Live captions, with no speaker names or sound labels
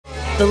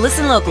The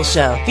Listen Local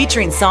Show,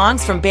 featuring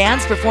songs from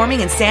bands performing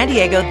in San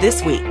Diego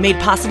this week. Made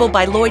possible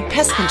by Lloyd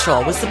Pest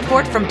Control with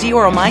support from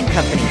Dioro Mine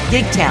Company,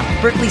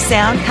 Gigtown, Berkeley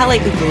Sound,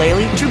 Halite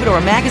Ukulele,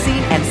 Troubadour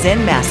Magazine, and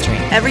Zen Mastering.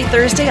 Every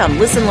Thursday on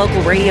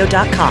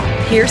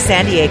ListenLocalRadio.com. Hear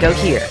San Diego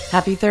here.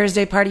 Happy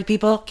Thursday, party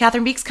people.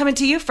 Catherine Beeks coming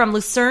to you from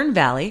Lucerne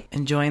Valley.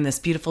 Enjoying this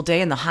beautiful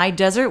day in the high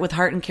desert with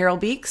Hart and Carol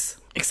Beeks.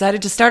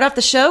 Excited to start off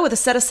the show with a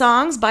set of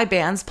songs by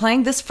bands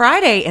playing this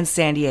Friday in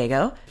San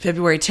Diego.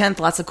 February 10th,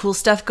 lots of cool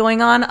stuff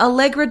going on.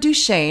 Allegra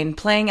Duchesne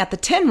playing at the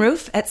Tin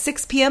Roof at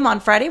 6 p.m.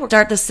 on Friday. We'll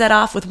start the set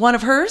off with one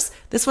of hers.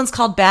 This one's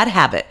called Bad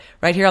Habit,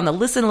 right here on the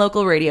Listen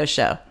Local Radio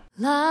Show.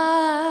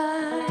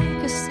 Like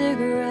a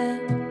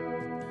cigarette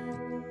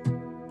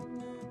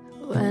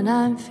when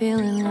I'm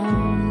feeling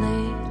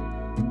lonely,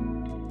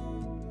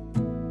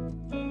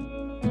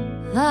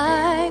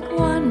 like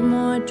one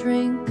more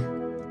drink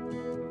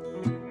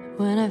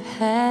when I've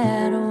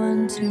had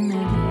one too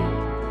many,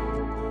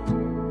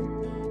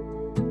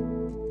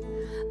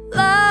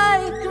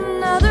 like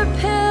another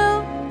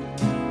pill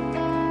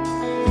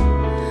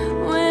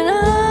when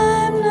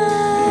I'm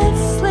not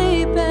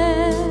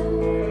sleeping.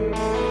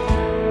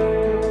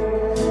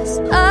 It's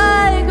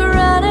like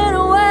running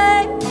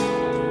away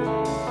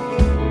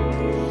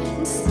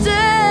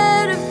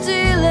instead of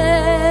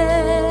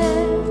dealing.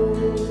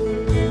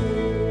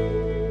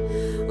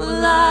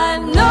 Well, I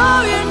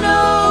know you're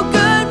no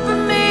good for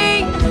me.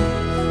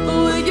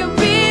 Will you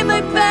be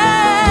my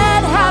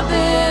bad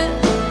habit?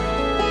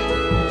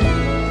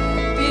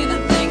 Be the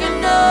thing I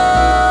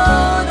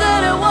know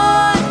that I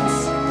want,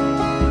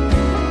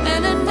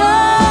 and I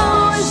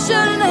know I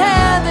shouldn't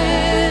have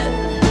it.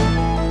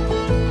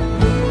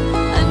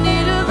 I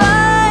need a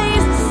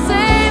vice to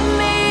save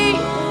me.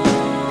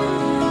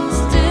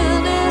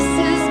 Stillness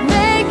is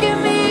making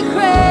me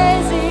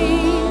crazy.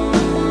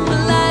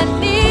 Well, I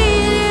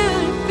need you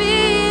to be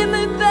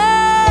my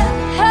bad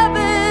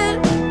habit.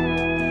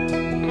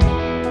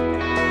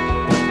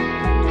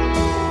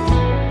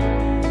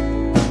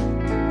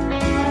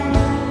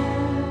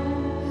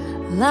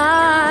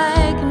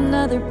 Like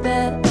another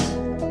bet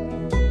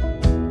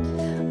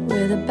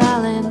with a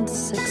balance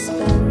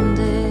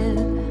suspended.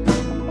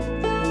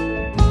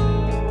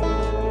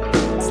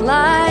 It's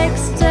like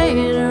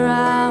staying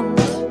around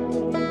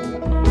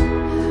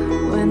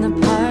when the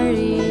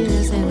party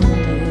is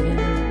ended.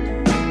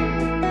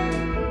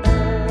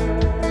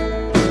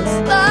 It's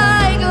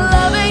like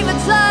loving the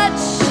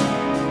touch,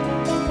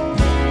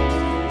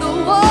 the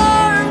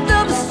warmth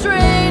of a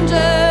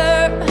stranger.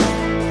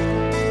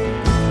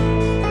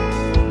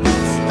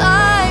 It's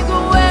like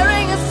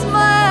wearing a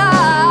smile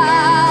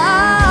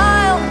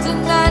to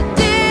not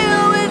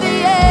deal with the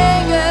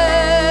anger.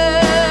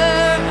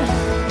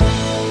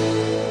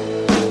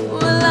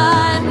 Well,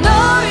 I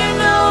know you're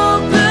no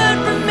good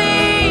for me.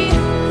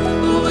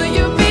 Will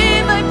you be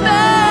my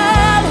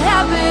bad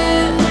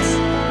habit?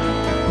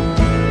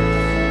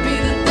 Be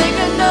the thing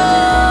I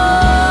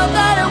know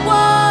that I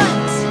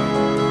want,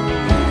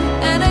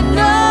 and I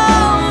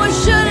know I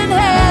shouldn't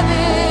have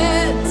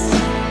it.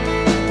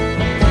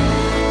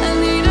 I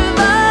need a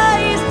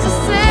vice to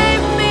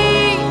save me.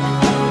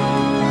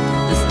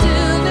 The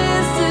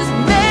stillness is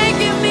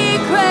making me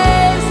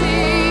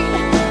crazy.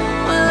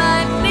 Well, I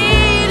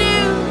need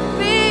you to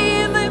be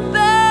my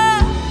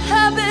bad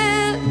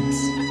habit.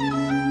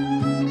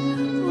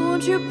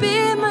 Won't you be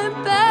my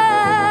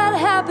bad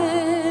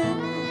habit?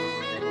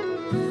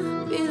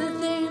 Be the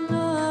thing I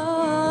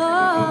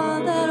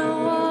know that I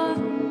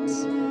want,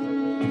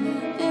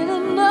 and I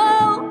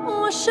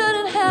know I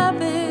shouldn't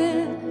have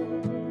it.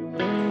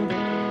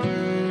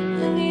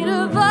 I need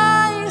a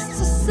vice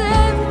to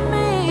save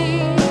me.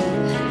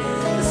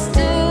 The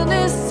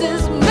stillness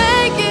is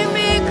making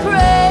me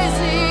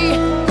crazy,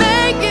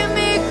 making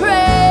me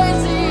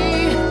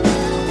crazy.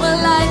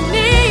 Well, I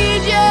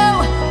need you,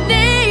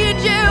 need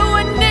you,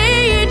 I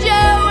need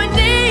you, I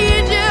need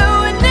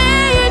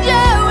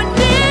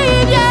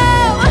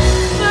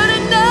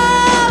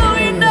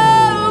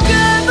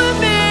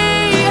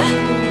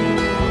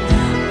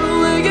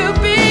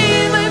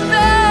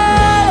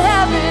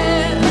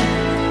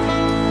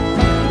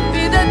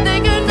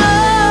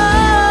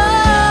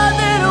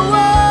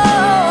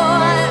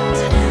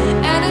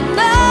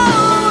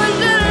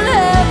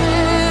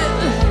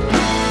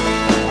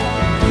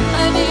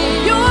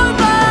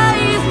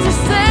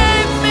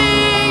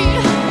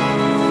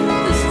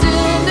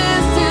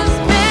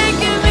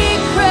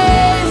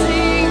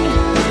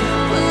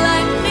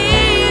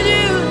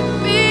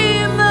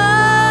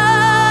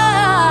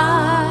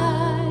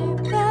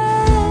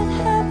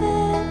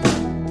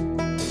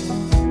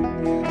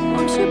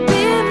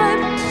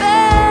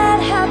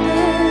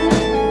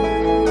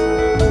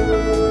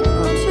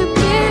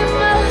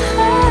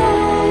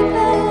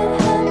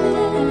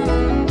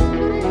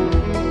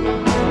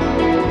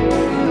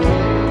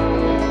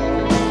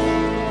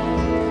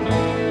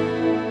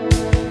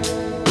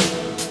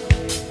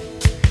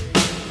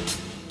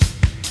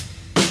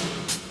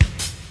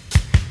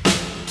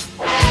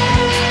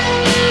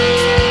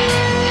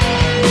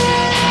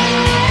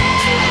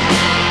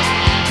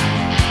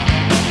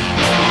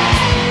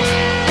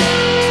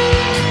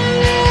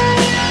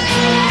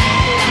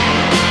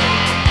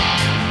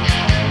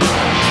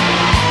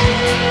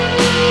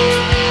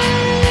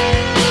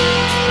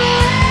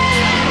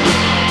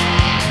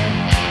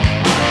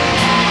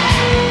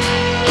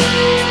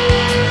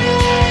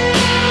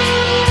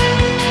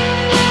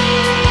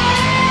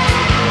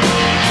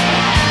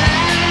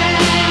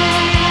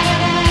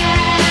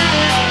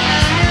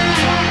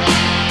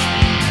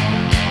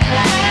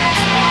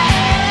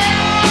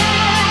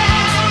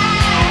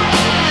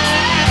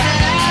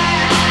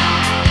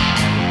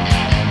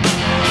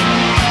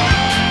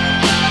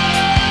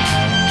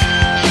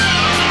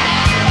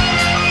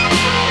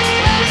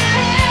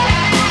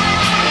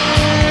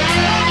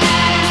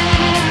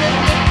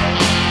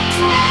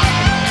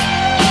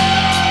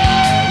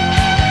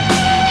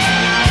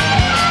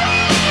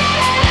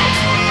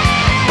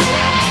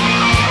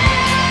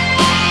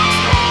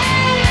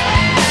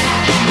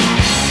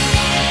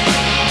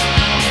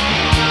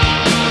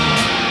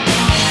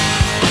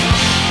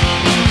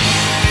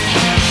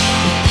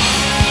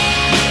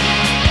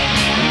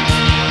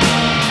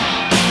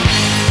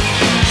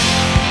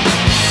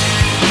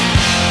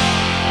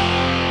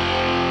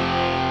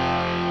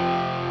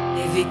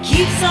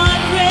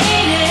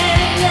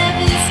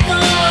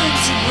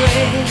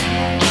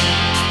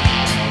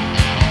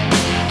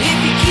If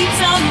it keeps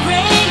on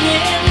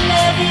raining,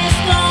 levee is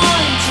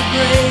going to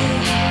break.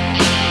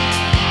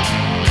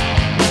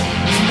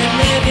 When the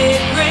levee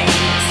breaks,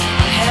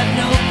 I have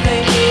no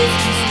place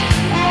to stay.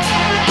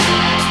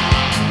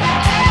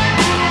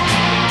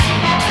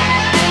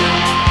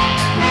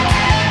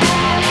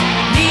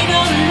 Need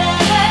no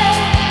love,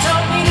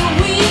 taught me to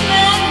weep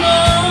and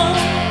mourn.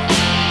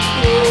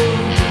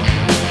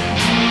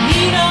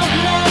 Need no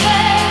love,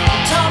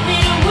 taught me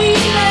to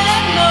weep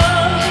and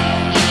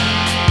mourn.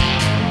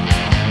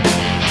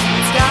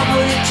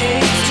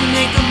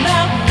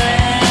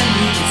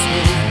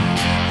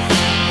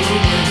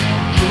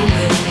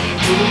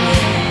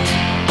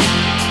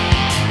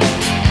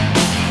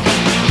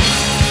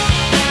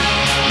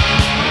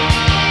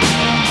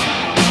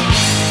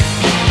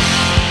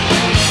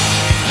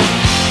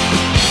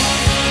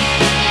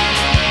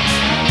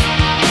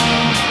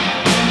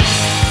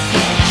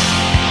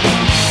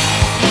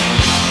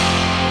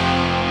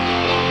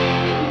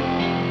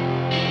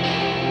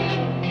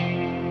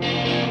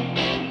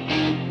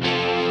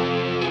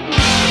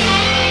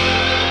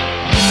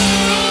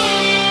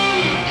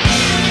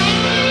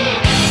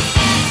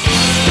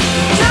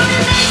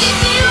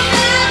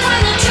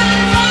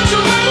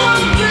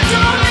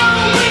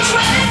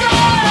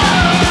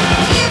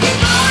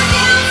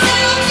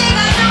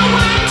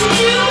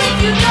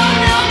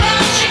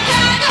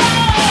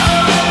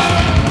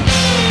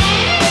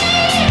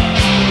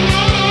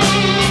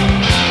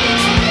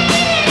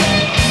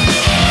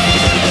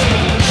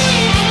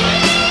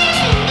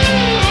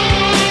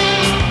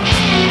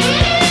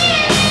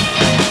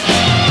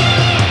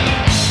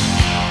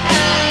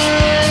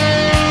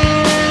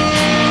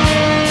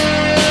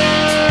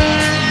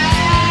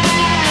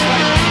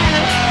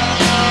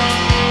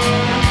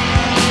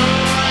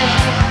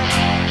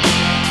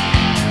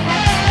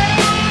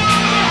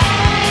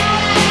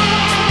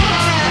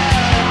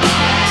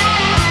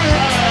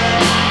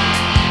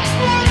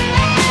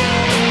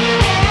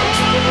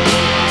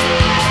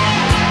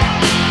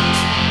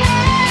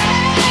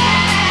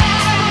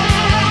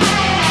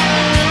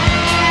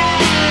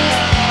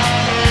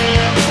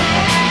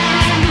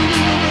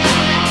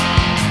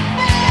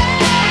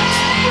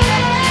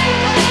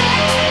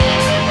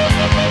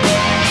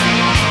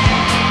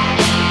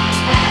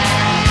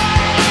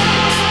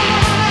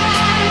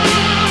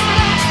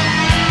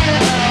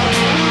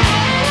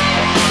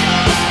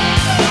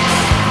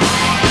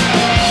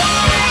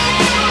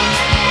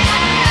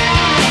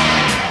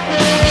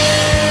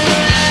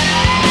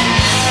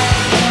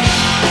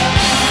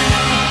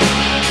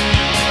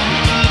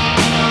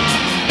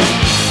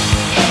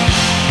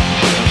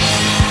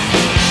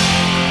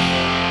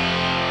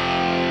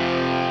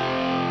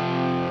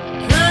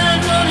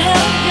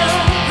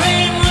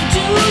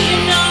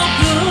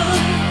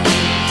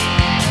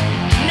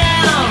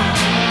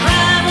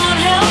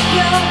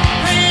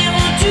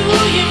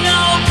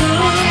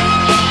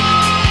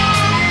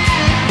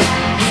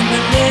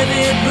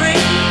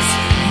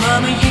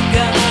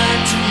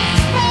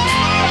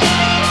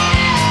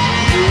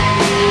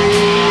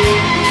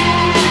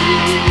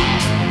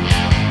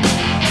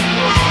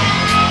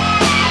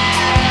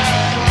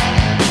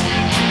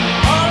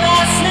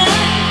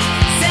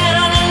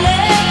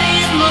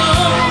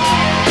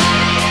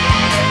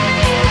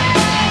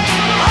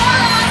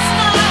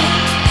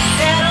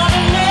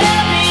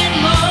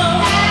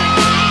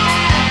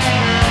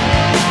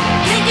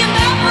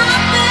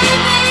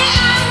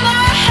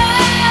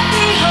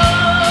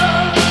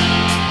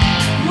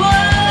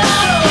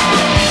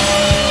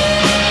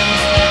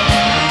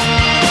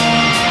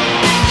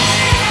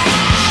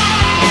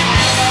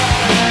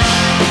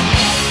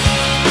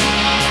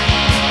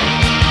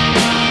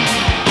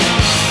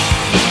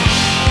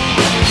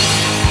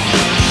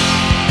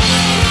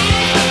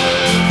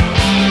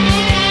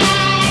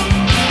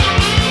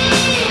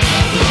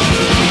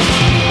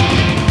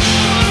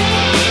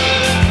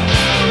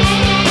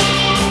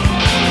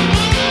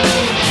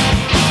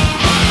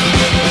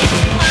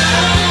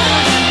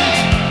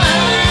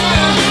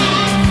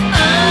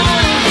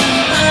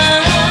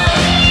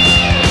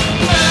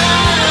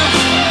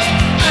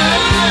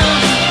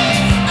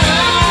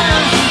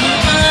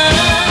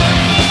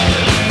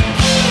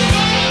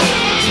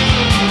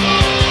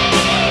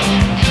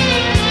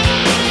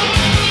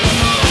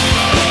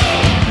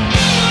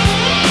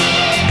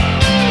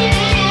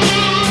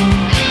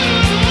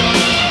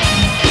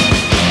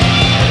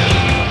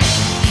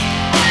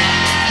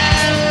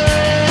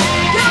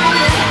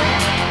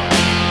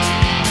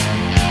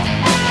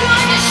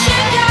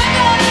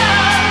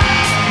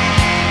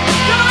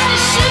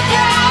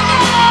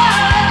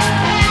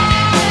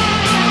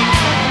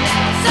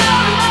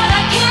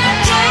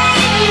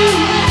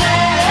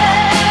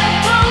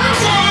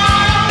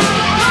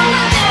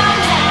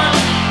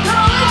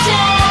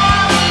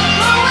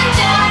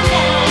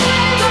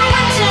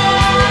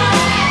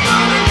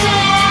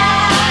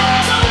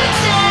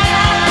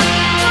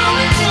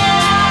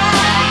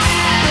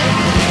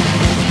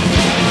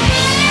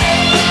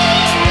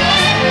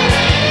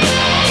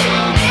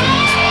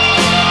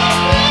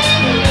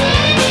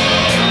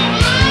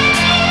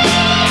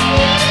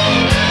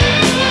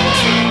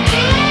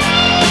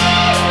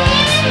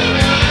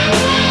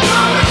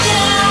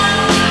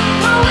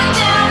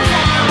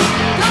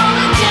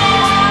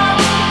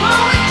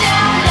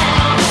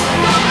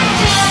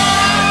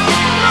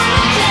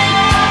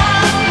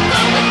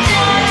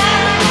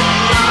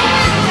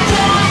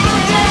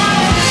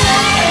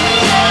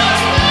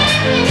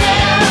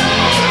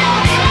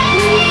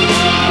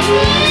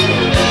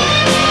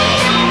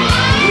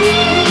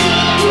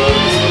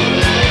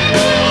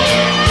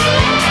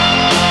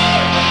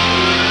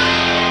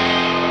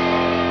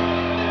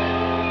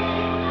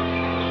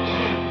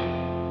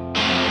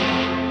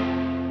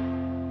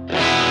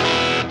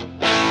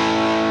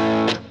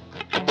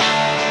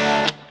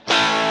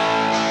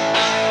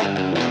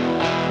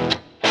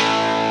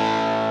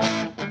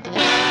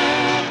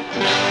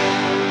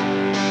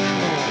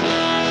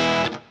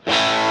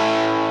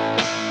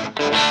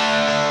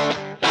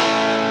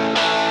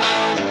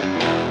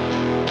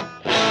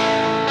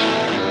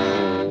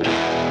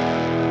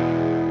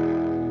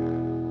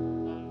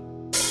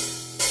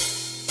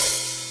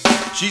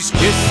 She's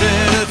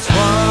kissing her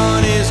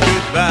 20s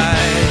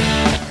goodbye.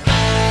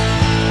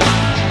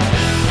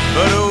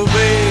 But oh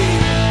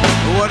babe,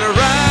 what a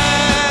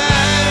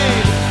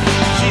ride.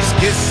 She's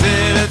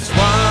kissing her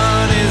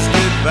 20s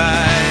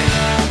goodbye.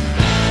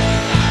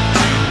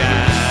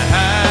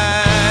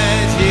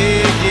 Tonight,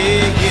 yeah,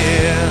 yeah,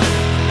 yeah.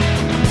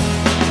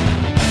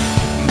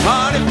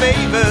 Party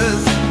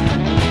favors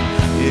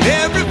in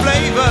every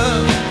flavor.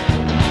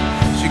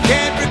 She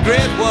can't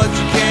regret what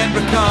she can't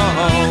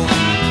recall.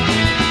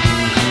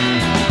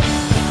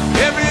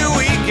 Every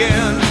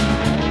weekend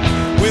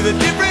with a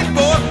different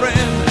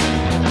boyfriend,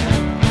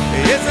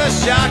 it's a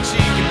shock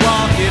she can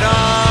walk it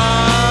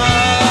all.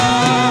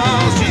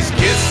 She's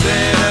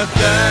kissing her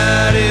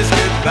 30s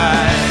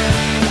goodbye.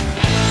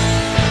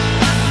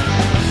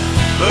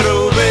 But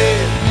oh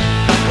babe,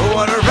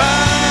 what a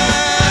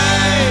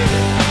ride.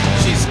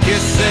 She's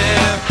kissing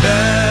her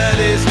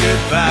 30s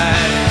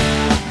goodbye.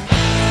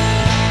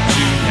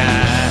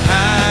 Tonight,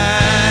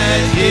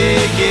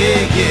 yeah,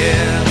 yeah,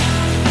 yeah.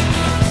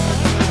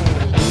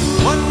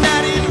 One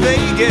night in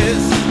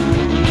Vegas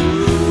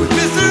with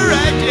Mr.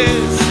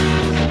 Righteous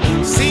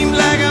seemed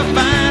like a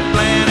fine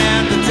plan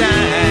at the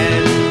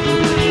time.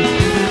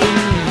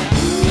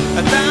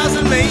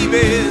 1,000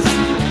 maybes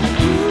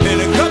and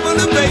a couple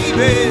of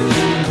babies,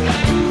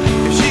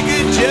 if she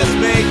could just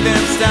make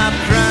them stop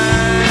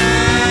crying.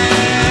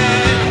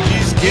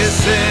 She's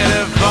kissing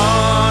her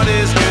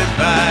 40s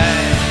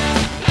goodbye.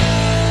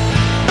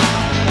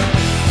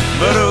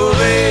 But oh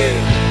babe,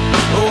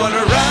 what a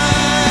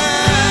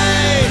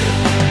ride.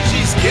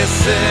 She's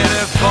kissing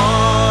her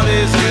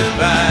 40s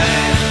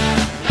goodbye.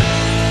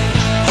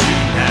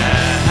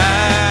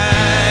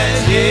 Tonight,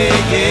 yeah,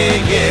 yeah,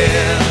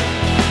 yeah.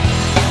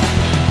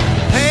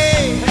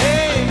 Hey,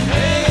 hey,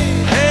 hey,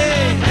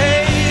 hey,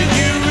 hey. Do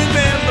you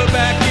remember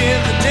back in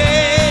the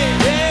day?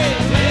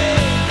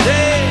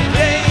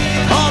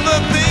 All the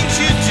things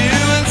you do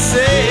and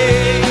say.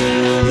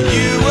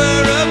 You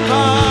were a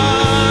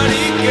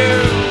party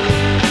girl.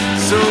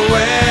 So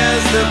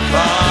where's the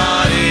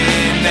party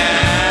now?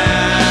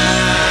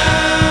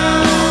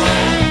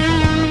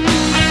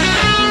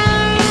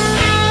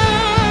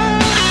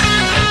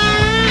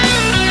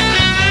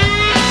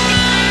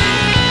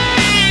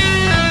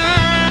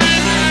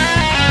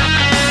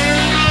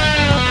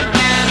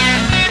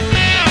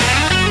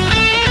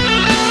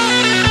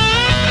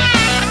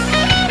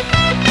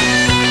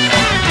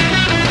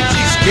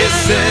 She's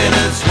kissing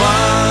her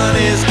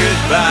 20s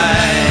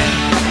goodbye.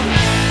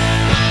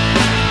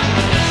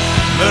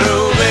 But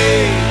oh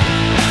babe,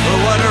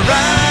 what a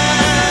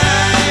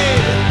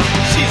ride.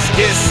 She's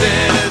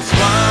kissing her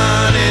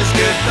 20s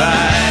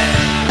goodbye.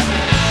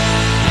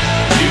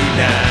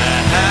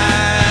 Tonight,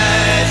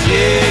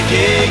 yeah,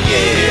 yeah,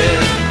 yeah.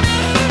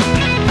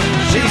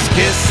 She's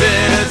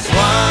kissing her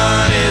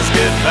 20s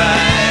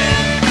goodbye.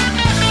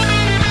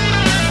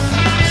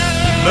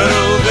 But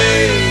oh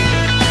babe,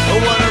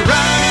 what a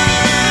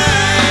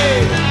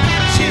ride.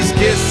 She's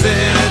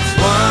kissing her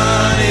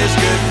 20s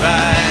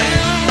goodbye.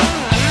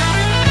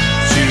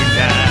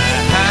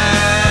 Tonight,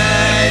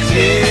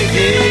 yeah,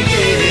 yeah,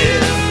 yeah.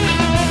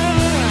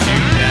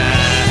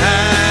 Tonight,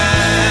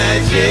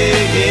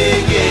 yeah,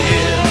 yeah,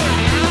 yeah.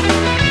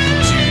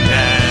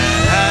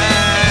 Tonight,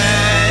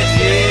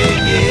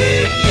 yeah,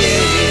 yeah,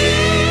 yeah.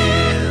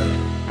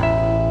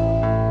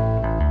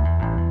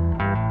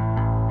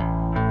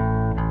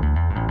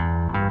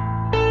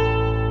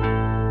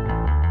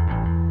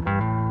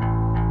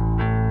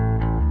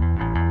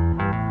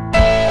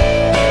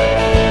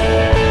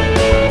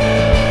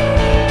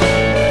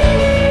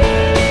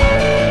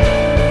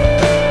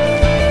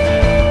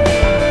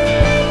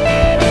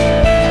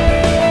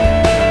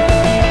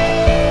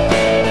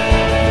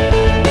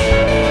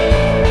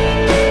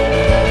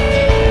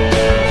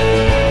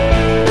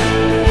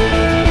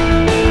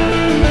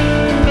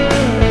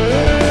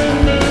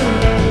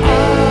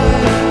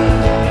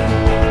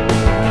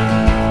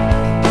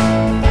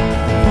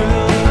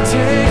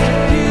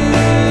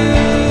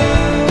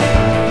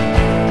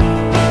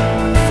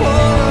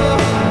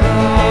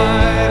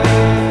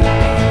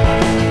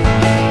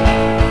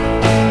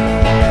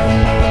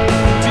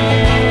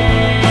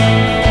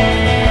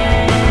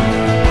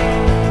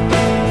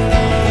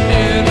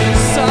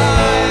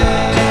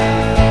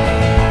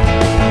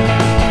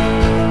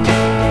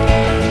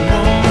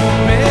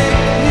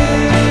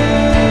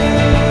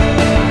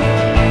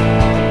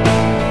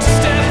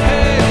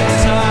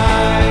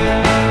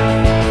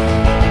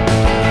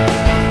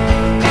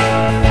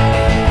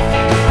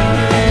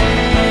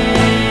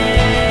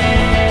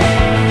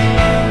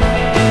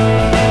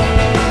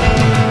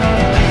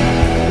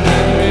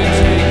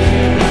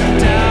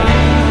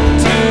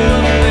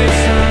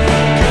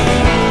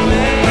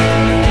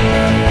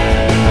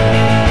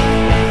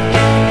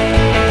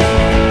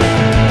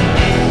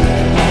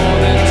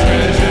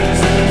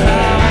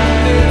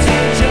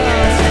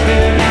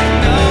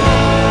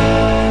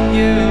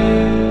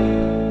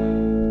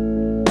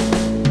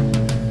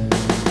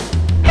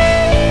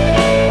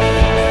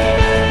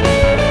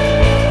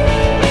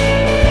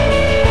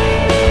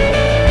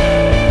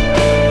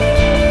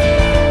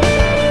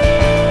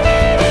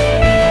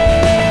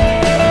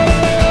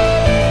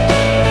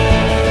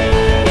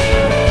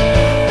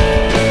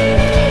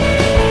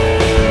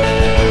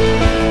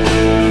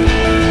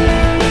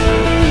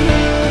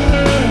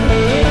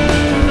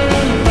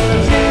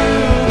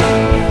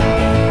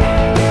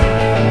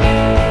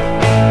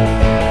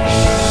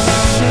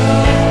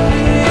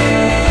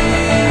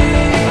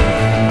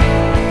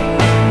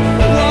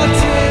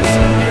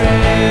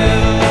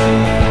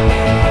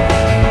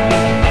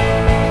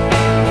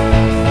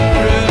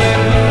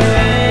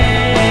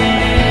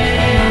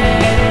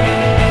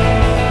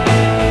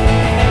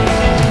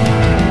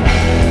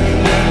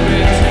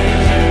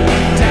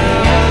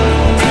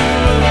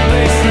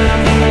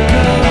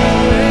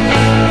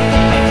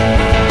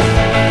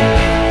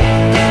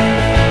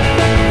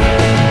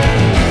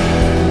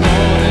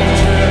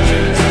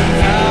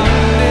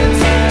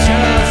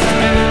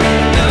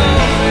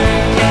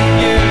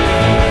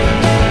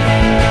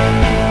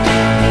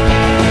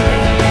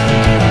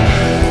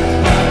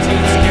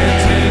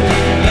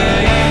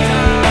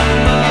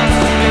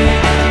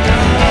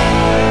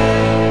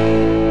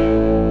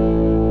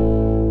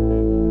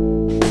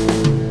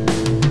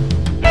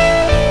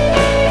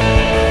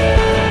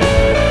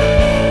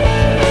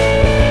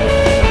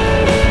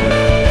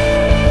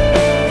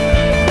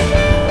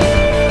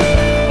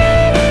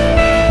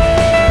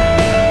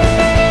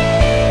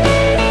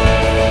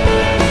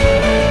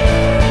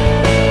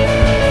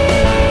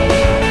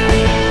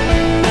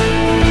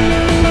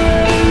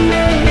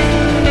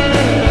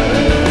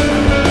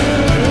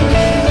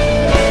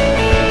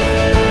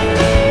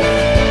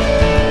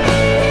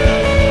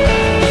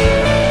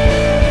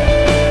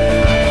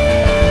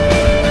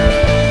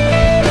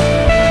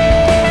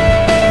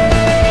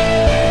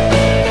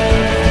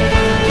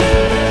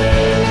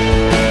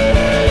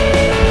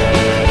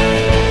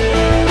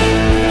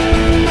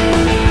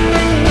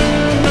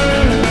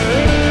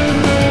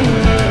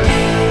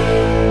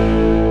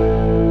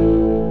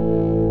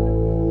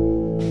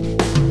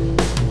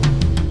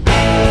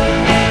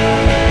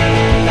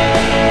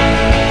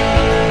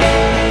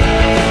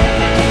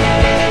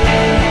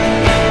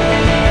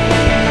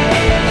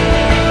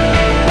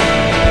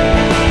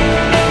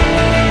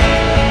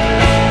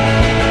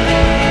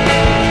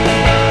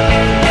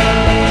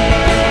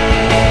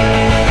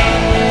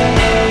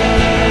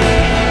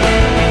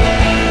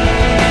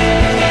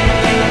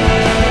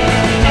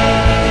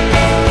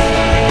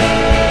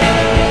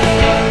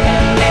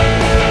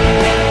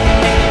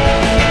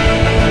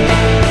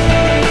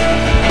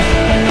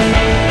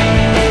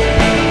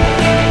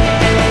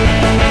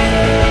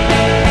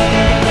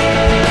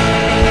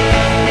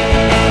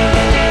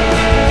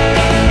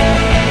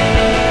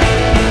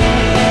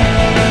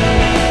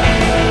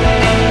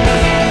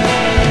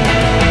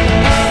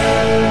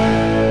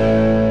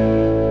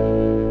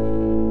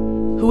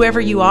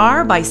 Whoever You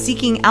Are by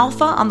Seeking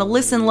Alpha on the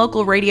Listen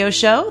Local radio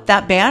show.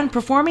 That band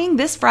performing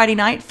this Friday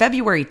night,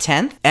 February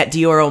 10th at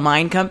Dioro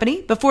Mine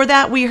Company. Before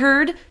that, we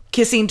heard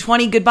Kissing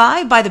 20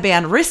 Goodbye by the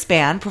band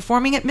Wristband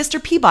performing at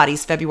Mr.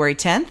 Peabody's February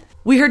 10th.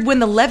 We heard When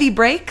the Levee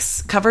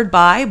Breaks, covered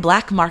by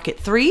Black Market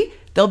 3.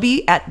 They'll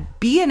be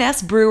at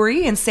B&S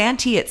Brewery in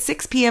Santee at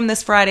 6 p.m.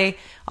 this Friday.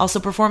 Also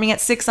performing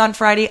at 6 on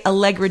Friday,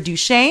 Allegra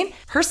Duchesne.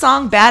 Her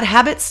song Bad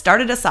Habits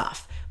started us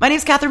off. My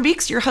name's Catherine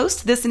Beeks, your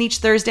host this and each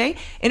Thursday,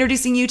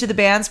 introducing you to the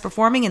bands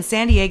performing in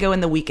San Diego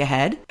in the week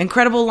ahead.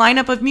 Incredible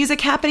lineup of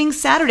music happening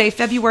Saturday,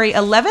 February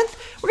 11th.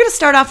 We're going to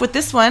start off with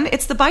this one.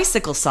 It's the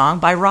Bicycle Song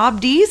by Rob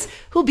Dees,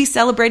 who'll be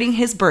celebrating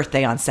his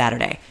birthday on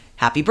Saturday.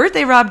 Happy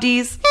birthday, Rob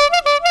Dees.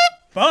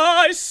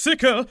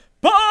 Bicycle,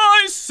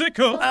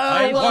 bicycle,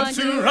 I want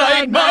to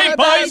ride my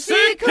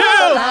bicycle.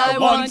 I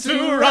want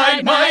to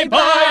ride my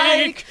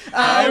bike.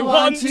 I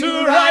want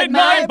to ride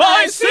my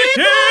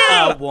bicycle.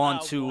 I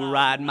want to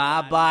ride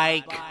my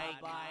bike.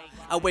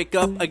 I wake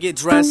up, I get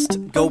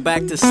dressed, go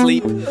back to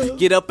sleep,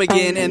 get up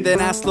again, and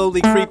then I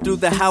slowly creep through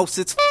the house.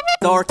 It's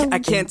dark, I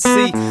can't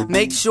see.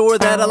 Make sure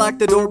that I lock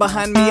the door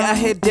behind me. I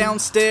head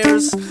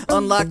downstairs,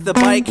 unlock the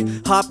bike,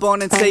 hop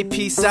on and say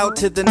peace out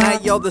to the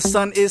night. Y'all, the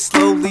sun is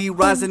slowly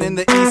rising in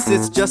the east.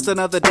 It's just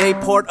another day,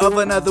 part of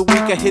another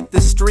week. I hit the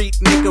street,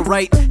 make a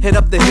right, head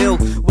up the hill,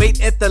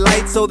 wait at the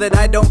light so that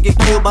I don't get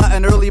killed by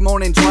an early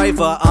morning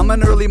driver. I'm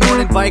an early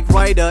morning bike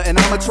rider, and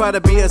I'ma try to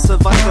be a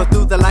survivor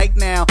through the light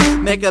now.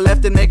 Make a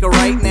left and make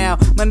a right now.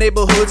 My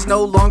neighborhood's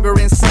no longer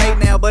in sight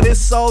now, but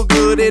it's all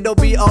good, it'll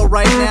be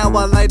alright now.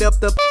 I light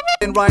up the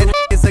and ride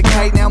as a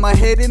kite now. My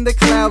head in the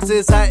clouds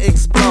as I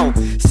explode.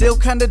 Still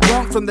kinda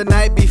drunk from the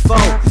night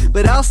before,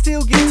 but I'll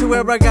still get to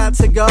where I got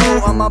to go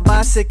on my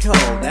bicycle.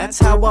 That's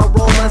how I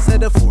roll. I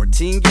set of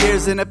 14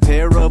 gears and a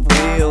pair of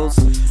wheels.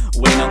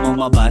 When I'm on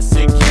my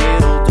bicycle,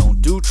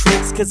 don't do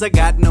tricks cause I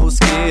got no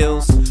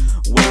skills.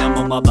 When I'm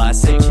on my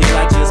bicycle,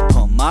 I just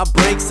pump my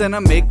brakes and I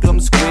make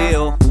them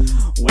squeal.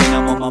 When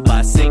I'm on my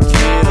bicycle,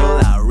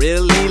 I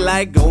really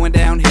like going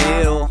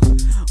downhill.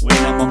 When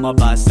I'm on my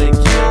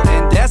bicycle,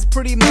 and that's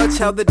pretty much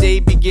how the day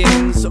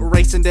begins.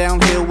 Racing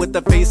downhill with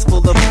a face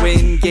full of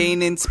wind,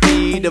 gaining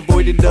speed,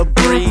 avoiding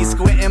debris,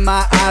 squinting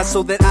my eyes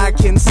so that I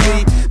can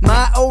see.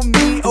 My oh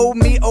me, oh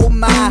me, oh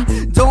my.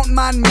 Don't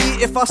mind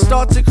me if I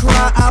start to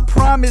cry. I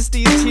promise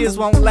these tears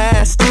won't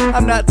last.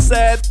 I'm not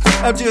sad,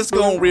 I'm just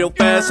going real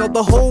fast. So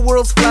the whole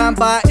world's flying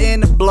by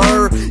in a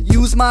blur.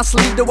 Use my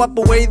sleeve to wipe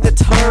away the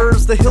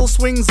tears. The hill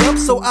swings up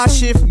so I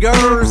shift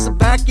gears.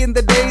 Back in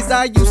the days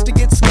I used to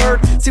get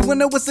scared. See,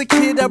 when I was a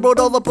kid I rode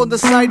all up on the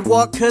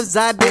sidewalk cause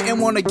I didn't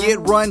want to get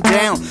run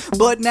down.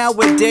 But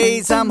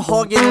nowadays I'm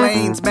hogging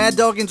lanes, mad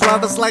dogging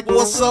drivers like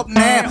what's up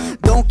now.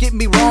 Don't get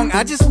me wrong,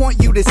 I just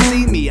want you to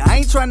see me. I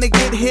ain't trying to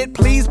get hit,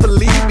 please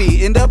believe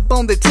me. End up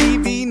on the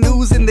TV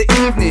news in the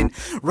evening.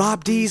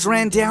 Rob Dees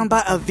ran down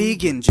by a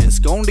vegan,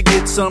 just going to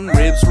get some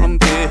ribs from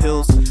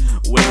Bill's.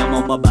 When I'm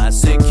on my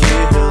bicycle,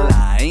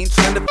 I ain't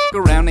trying to fuck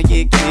around and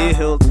get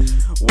killed.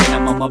 When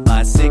I'm on my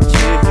bicycle,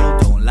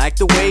 don't like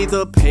the way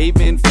the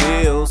pavement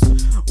feels.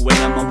 When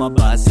I'm on my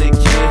bicycle,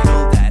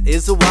 that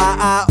is why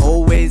I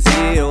always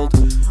yield.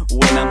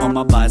 When I'm on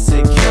my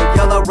bicycle,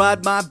 y'all, I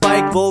ride my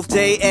bike both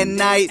day and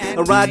night. I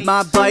ride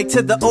my bike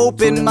to the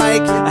open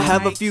mic. I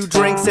have a few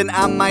drinks and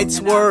I might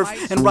swerve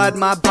and ride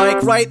my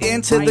bike right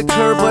into the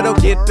curb. But I'll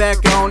get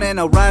back on and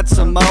I'll ride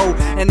some more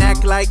and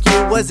act like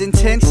it was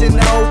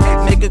intentional.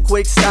 Make a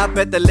quick stop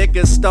at the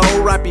liquor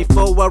store right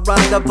before I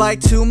ride the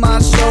bike to my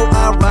show.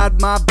 I ride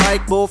my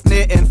bike both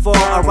near and far.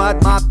 I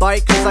ride my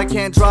bike cause I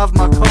can't drive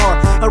my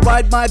car. I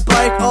ride my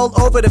bike all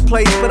over the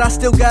place, but I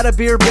still got a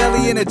beer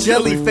belly and a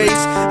jelly face.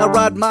 I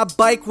ride my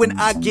bike when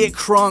I get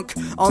crunk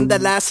on the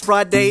last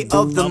Friday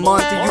of the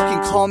month. You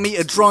can call me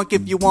a drunk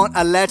if you want,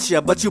 I'll let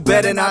ya, but you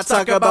better not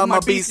talk about my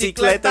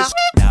bicicleta.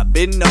 I've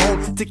been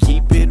known to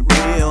keep it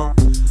real.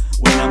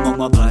 When I'm on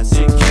my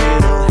bicycle,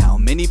 how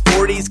many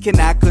 40s can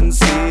I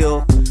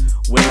conceal?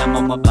 When I'm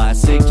on my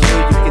bicycle,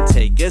 you can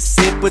take a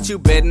sip, but you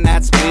better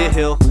not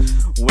spill.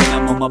 When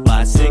I'm on my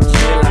bicycle,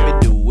 I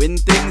be doing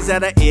things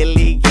that are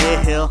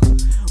illegal.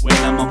 When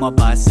I'm on my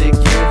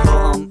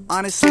bicycle,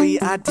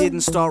 honestly, I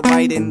didn't start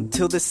riding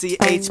till the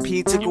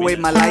CHP took away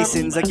my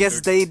license. I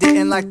guess they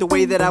didn't like the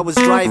way that I was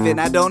driving.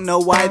 I don't know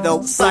why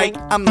though. Psych,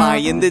 I'm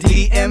in the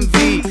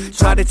DMV.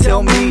 Try to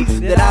tell me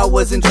that I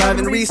wasn't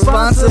driving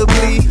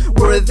responsibly.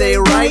 Were they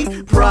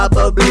right?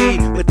 Probably.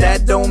 But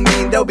that don't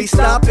mean they'll be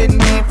stopping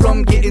me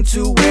from getting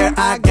to where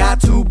I got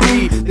to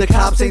be. The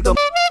cops ain't the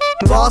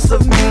boss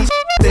of me.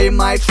 They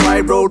might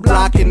try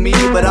roadblocking me,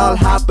 but I'll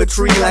hop a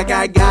tree like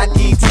I got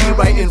E.T.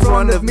 right in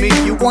front of me.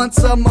 You want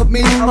some of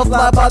me? I'll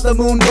fly by the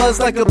moon, buzz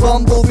like a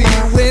bumblebee.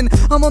 When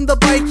I'm on the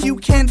bike, you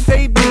can't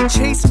fade me.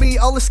 Chase me,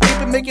 I'll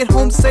escape and make it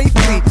home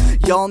safely.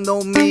 Y'all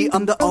know me,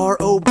 I'm the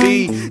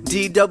R.O.B.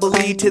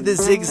 D-double-E to the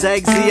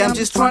zigzag Z. I'm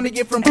just trying to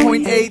get from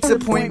point A to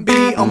point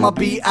B on my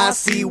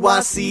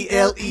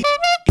B-I-C-Y-C-L-E.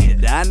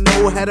 And I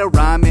know how to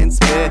rhyme and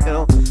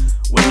spell.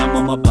 When I'm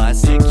on my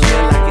bicycle,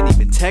 I can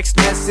even text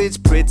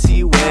message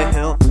pretty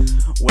well.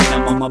 When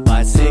I'm on my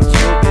bicycle,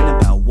 been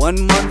about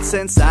 1 month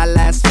since I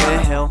last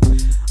fell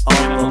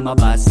off on my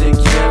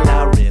bicycle.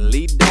 I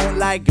really don't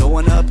like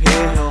going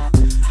uphill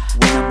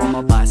when I'm on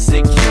my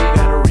bicycle.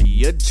 Gotta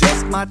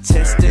readjust my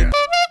testing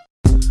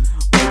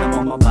when I'm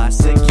on my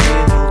bicycle.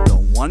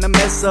 Don't wanna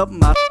mess up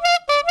my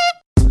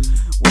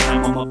when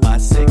I'm on my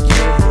bicycle.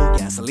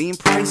 Gasoline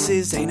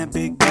prices ain't a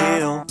big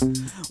deal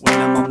when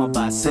I'm on my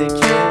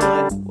bicycle.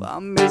 I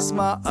miss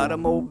my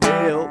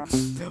automobile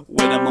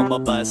when I'm on my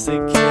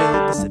bicycle.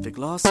 Pacific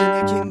Lawson,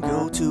 you can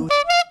go to.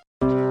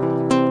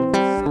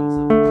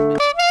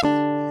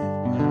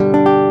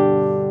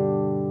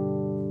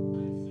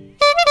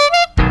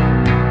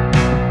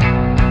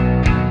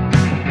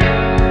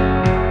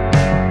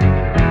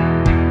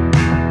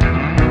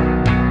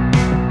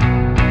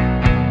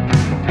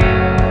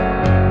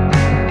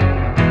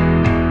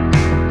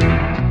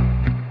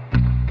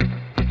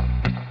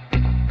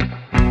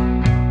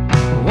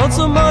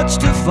 So much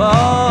to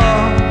fall,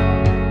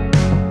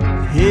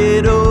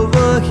 head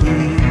over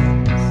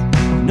heels.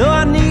 No,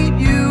 I need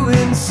you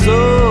in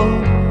so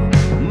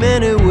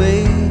many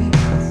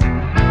ways,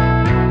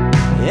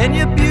 and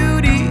your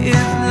beauty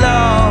is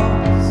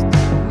lost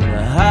when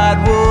I hide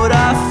what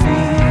I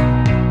feel,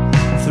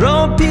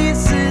 throwing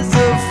pieces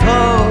of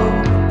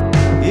hope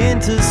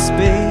into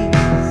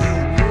space.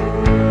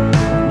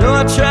 No,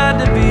 I tried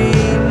to be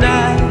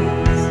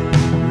nice,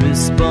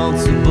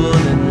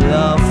 responsible and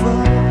lover.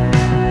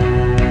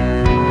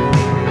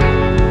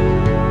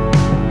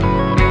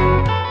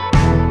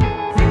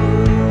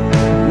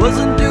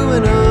 Wasn't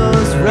doing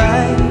us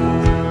right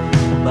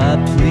by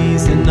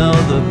pleasing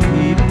other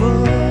people.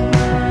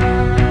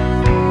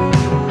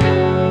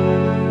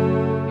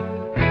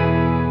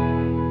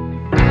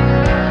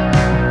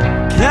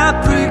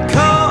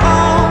 Capricorn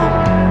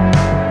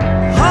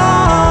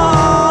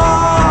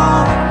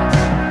heart,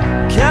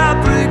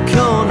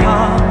 Capricorn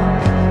heart,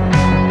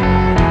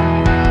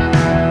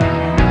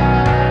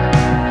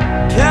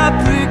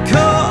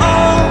 Capricorn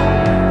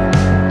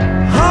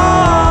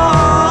heart,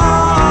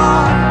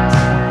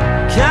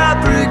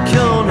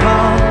 Capricorn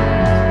heart.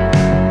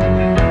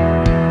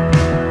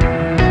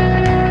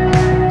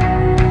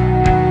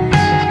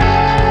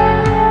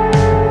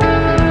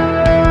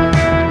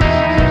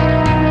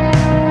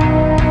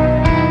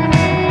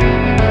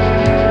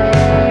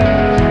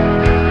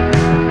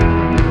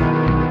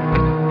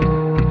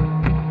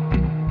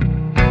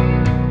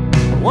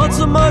 Want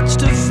so much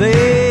to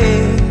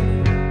fail,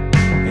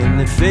 and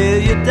the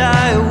failure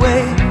die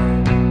away,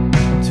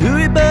 to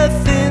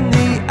rebirth in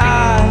the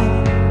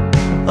eye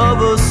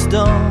of a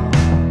storm.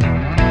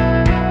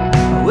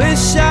 I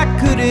wish I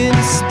could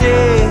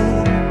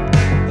instead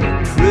a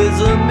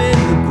prism in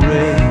the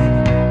gray,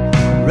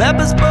 wrap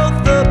us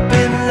both up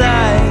in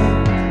light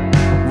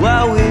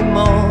while we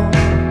mourn.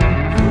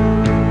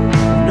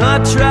 No, I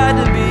tried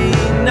to be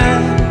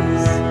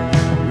nice,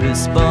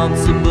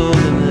 responsible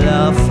and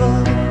lover.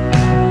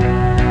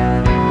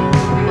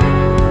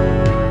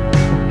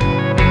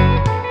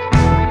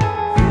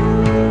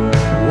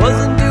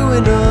 Wasn't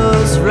doing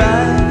us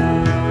right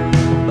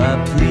by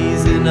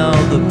pleasing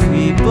all the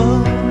people.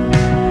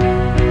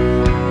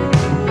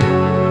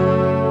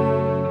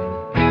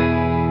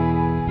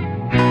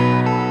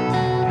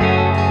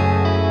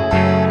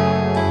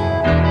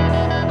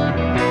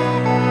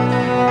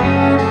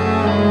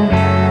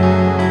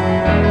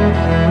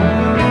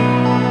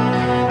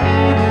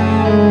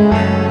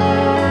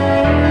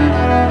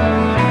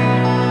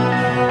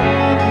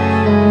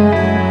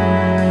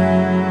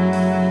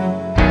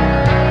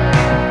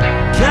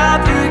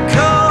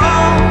 Capricorn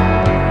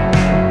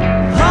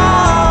heart,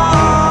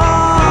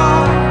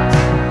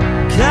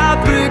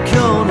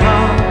 Capricorn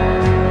heart,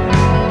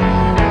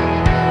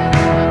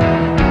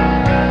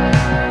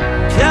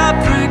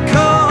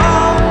 Capricorn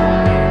heart,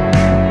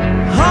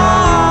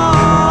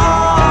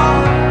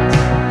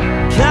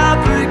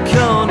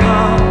 Capricorn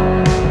heart,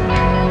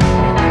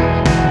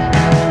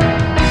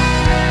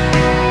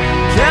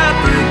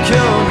 Capricorn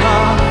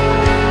heart,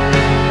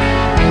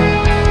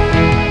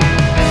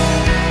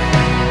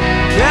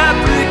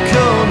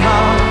 Capricorn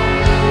heart,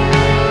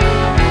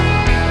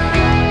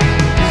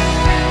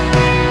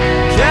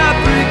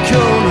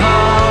 Capricorn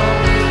heart,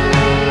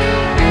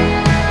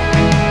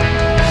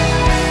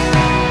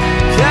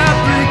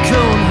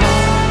 Capricorn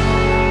heart.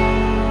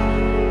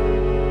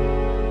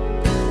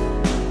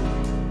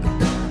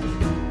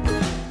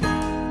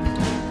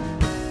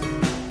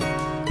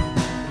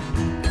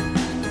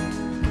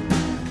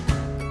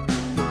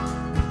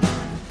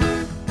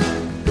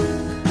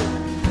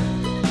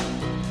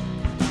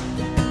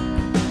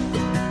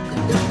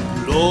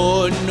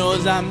 Lord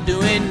knows I'm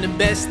doing the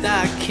best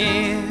I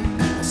can.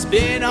 I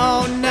spent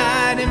all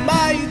night in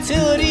my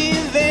utility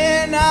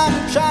van.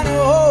 I'm trying to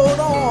hold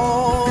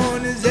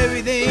on as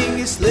everything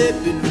is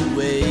slipping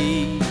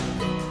away.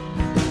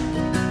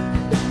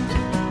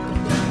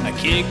 I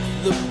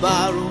kicked the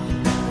bottle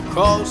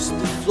across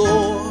the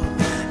floor,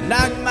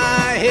 knocked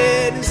my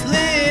head and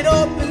slid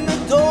open the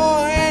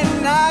door,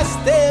 and I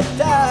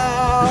stepped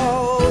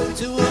out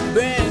to a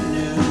brand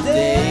new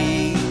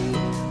day.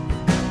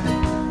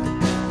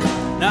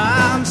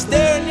 Now I'm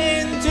staring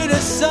into the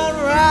sun.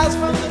 sunrise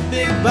from the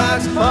big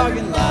box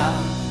parking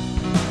lot.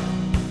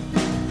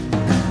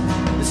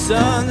 The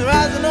sun's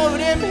rising over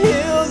them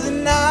hills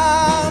and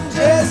I'm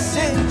just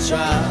sitting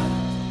trial.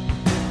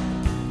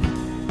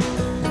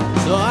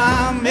 So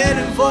I'm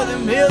heading for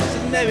them hills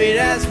and maybe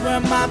that's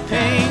where my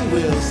pain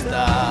will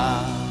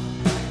stop.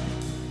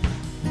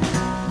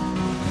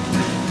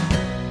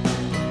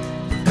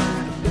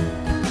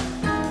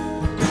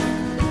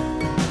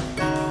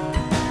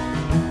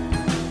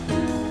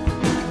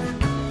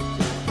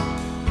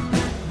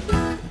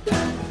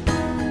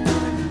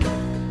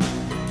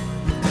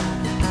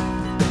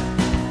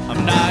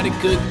 I'm not a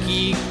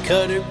cookie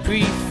cutter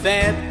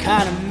prefab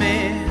kind of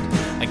man.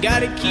 I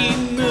gotta keep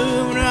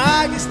moving or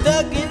I get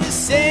stuck in the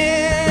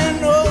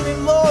sand. Only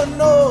Lord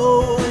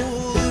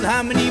knows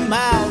how many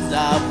miles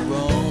I've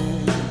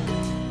roamed.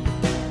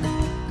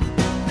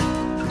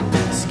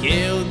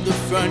 Scaled the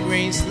front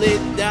range,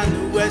 slid down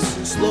the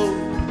western slope,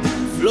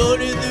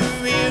 floated the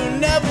real,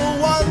 never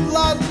once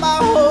lost my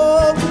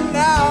hope.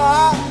 Now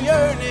I'm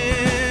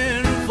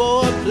yearning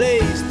for a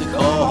place to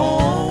call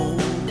home.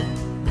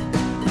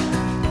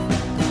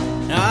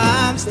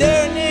 Now I'm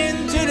staring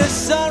into the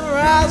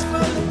sunrise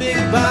from the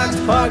big box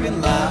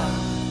parking lot.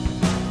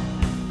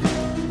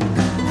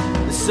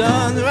 The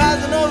sun's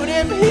rising over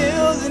them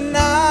hills and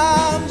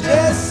I'm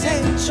just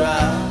sitting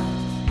trial.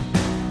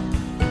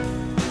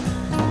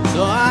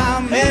 So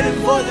I'm headed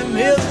for them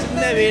hills and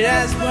maybe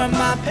that's where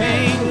my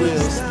pain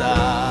will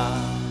stop.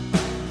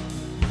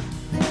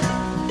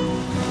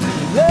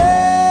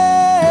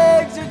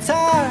 Legs are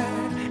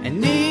tired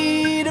and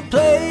need a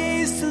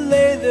place to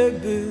lay their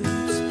boots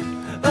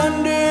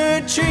under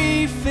a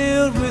tree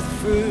filled with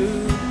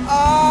fruit. Oh,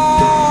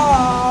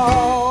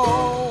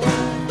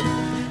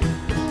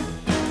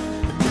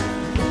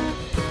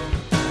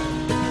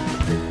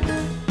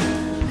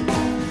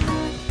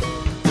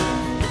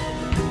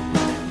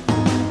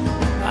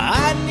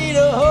 I need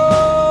a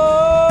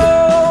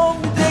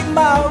home to dig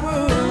my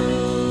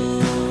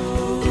roots.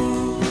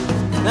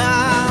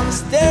 Now I'm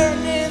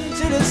staring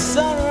into the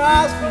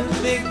sunrise from the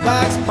big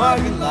box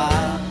parking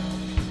lot.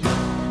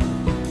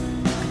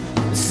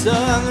 The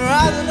sun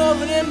rising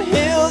over them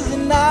hills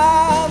and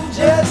I'm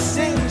just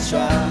sitting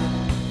trial.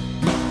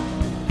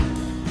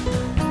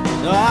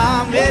 So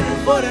I'm heading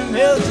for them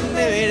hills and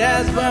maybe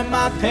that's where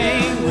my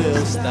pain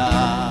will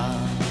stop.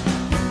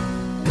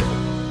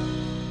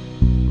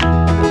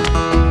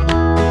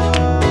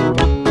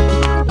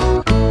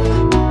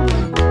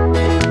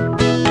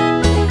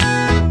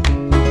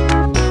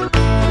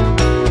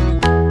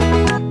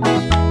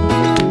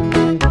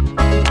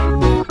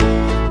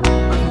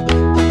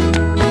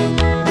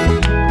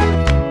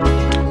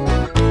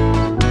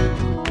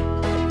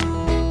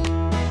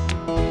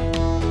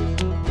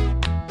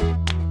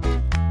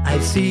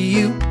 See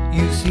you,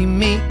 you see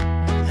me,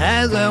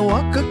 as I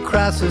walk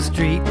across the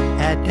street,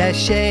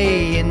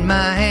 attaché in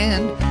my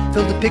hand,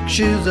 filled with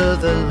pictures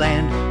of the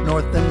land,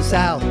 north and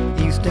south,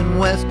 east and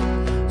west,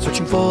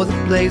 searching for the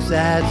place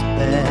that's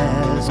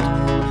best.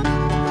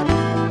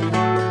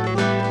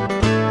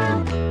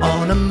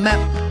 On a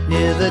map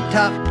near the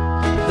top,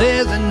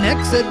 there's an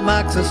X that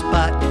marks a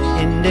spot,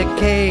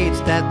 indicates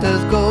that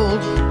there's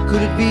gold.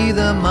 Could it be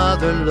the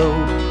mother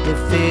lode?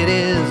 If it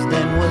is,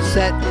 then we're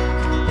set.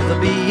 Never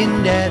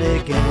being dead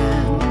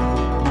again.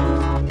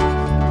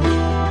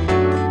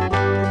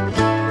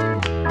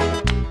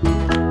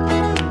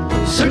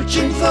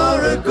 Searching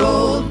for a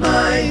gold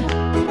mine,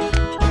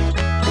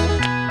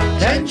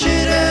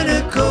 tangent and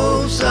a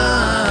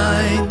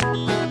cosine,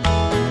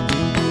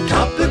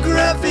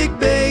 topographic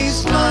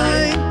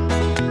baseline.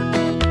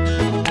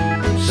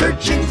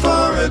 Searching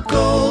for a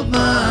gold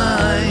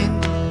mine.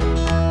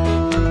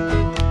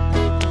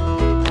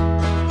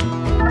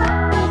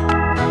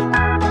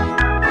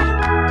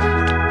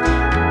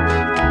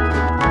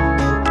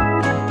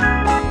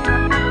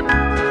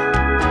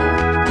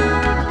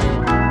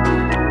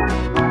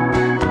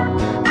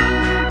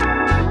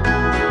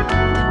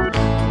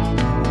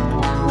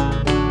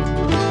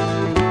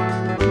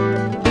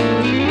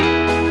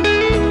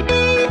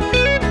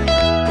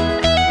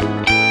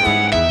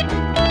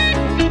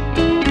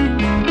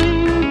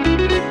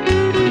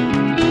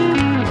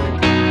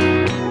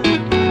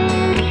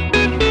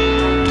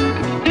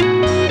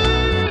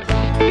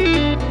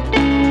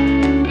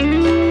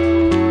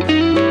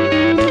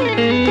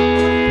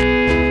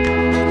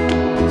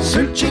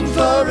 Searching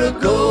for a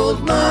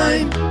gold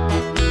mine,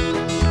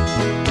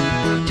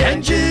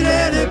 tangent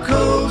and a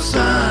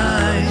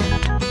cosine,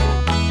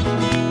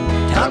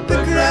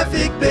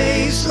 topographic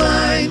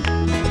baseline.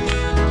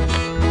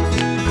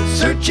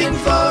 Searching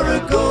for a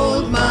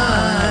gold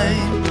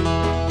mine.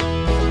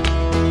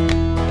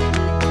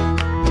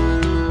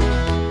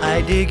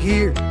 I dig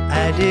here,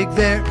 I dig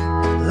there,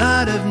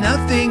 lot of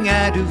nothing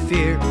I do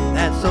fear.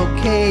 That's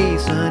okay,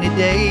 sunny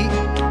day,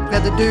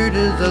 got the dirt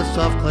as a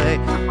soft clay.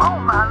 Oh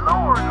my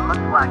lord, it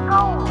looks like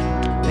gold.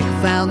 Think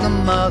I found the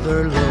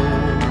mother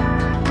lode.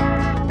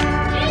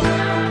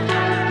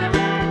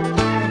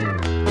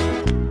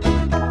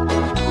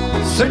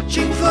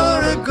 Searching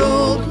for a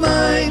gold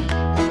mine,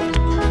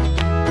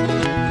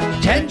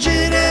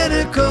 tangent and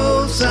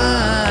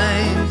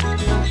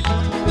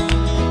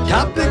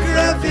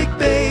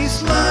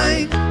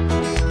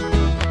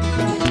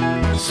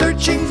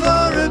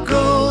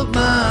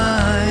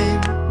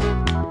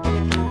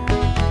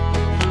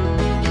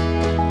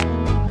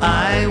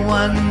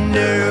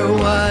wonder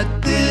what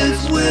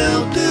this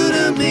will do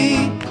to me.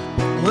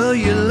 Will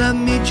you love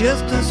me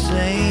just the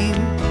same?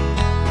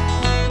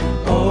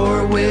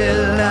 Or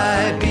will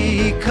I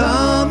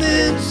become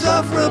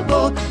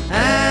insufferable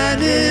and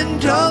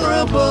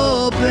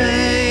intolerable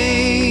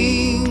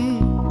pain?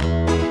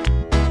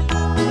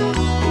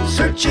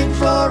 Searching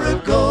for a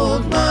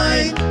gold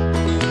mine,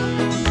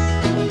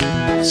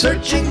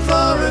 searching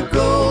for a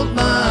gold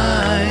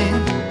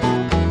mine,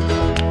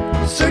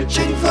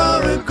 searching for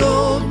a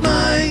gold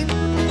mine,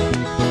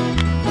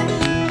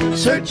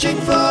 searching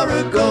for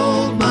a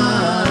gold mine.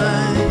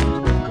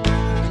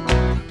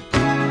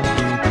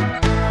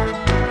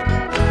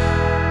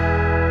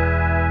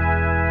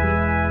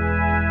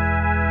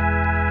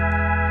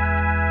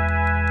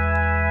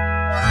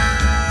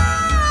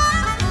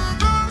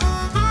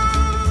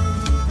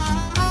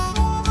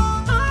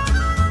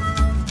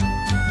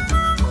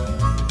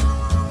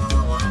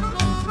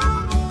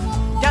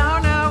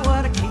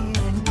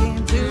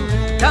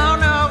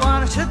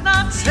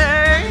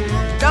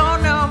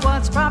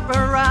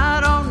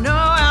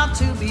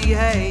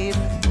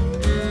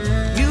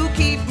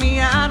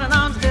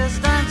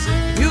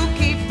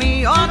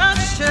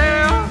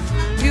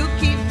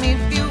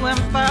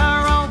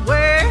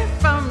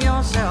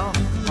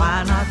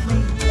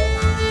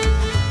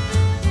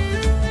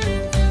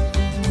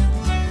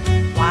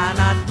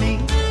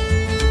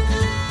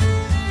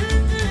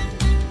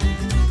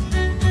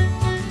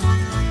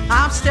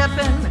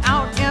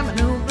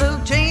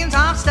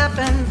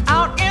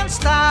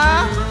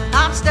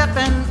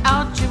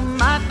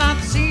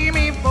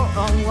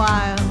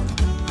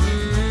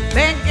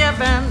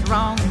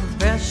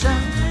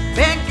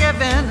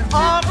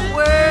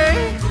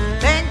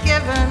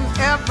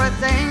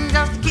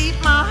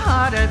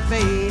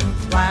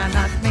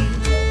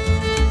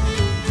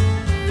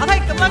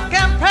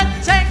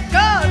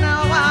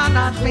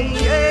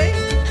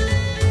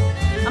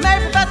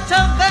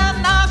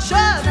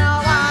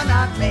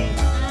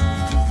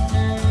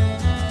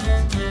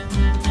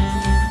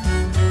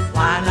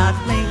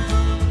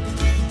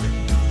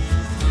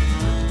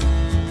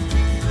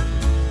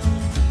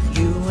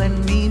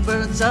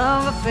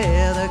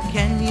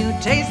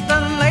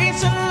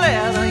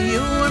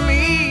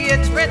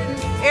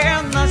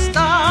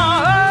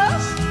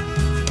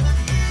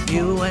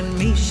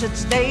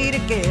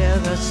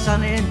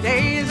 Sunny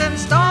days and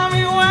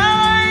stormy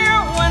weather, you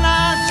and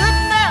I should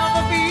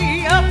never be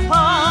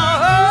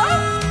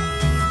apart.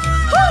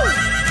 Woo!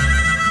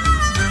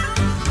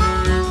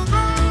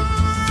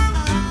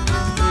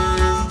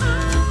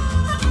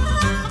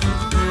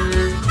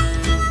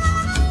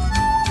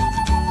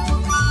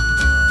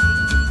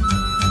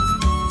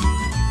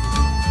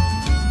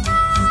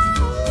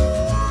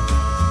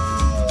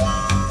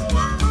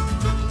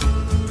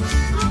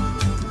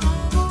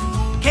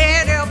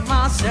 Can't help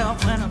myself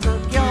when I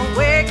look your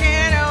way.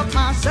 Can't help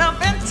myself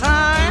in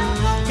time.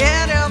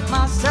 Can't help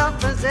myself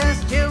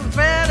possessed you.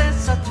 Really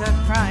such a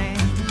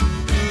crime.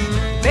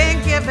 Been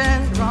given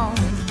wrong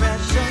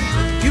impression.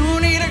 You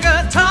need a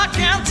good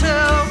talking to.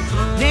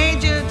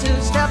 Need you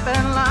to step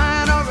in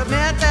line or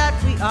admit that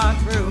we are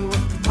through.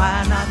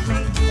 Why not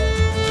me?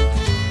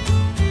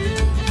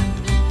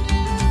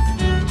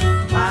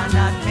 Why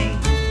not me?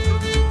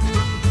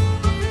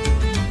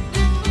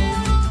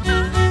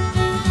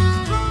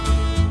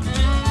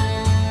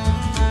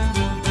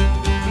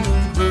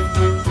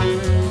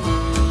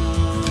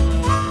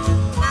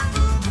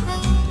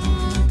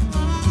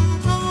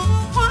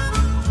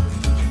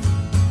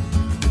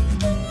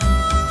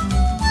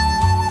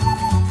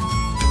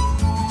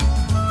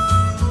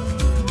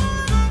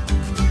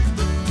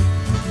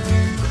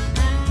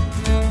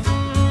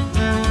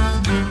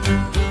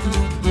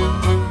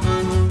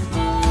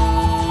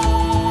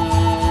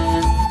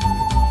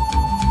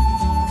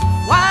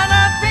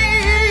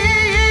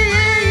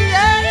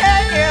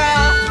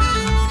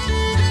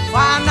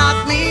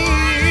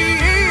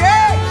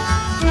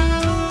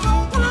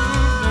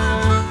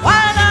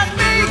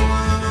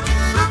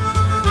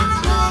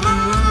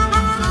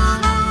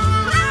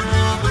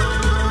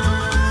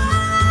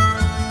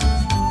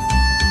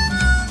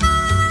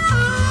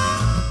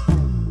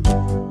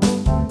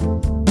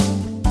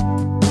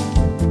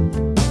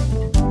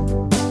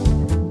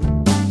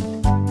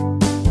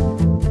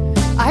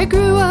 I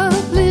grew up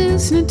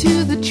listening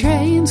to the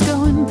trains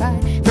going by.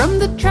 From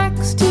the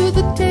tracks to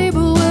the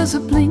table was a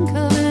blink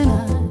of an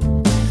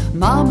eye.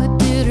 Mama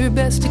did her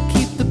best to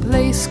keep the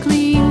place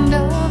cleaned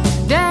up.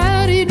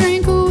 Daddy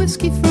drank a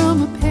whiskey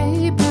from a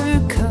paper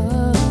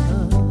cup.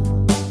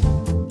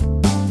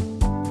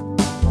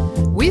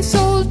 We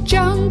sold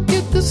junk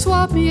at the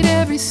swap meet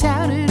every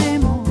Saturday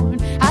morn.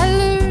 I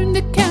learned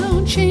to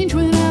count change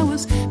when I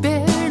was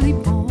barely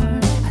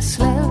born. I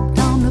slept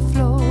on the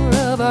floor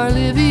of our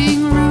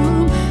living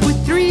room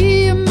with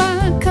 3 of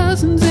my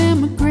cousins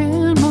and my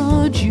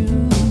grandma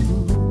June.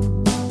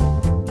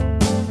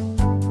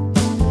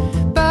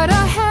 But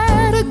I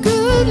had a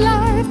good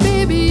life,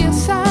 baby,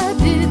 yes I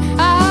did.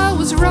 I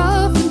was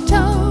rough and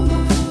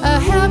tumble, a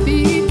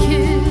happy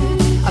kid.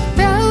 I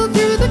fell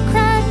through the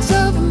cracks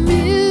of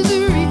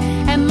misery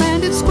and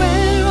landed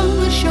square on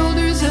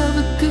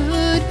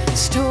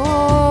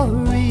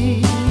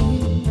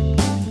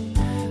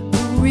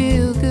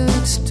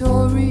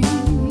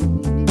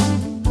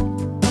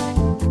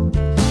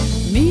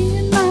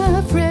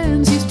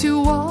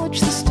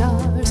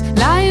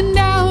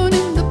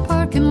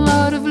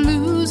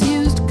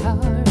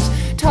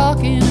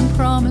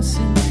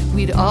promising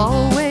we'd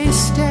always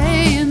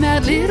stay in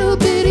that little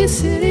bitty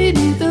city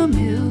neath the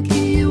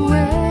Milky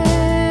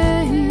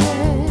Way.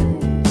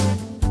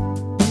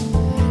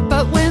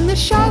 But when the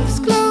shops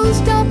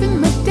closed up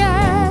and my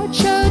dad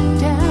shut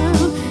down,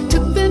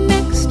 took the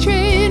next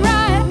train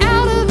right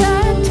out of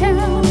that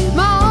town,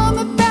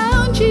 Mama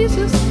found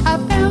Jesus, I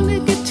found a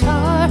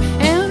guitar,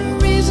 and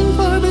a reason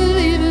for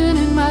believing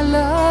in my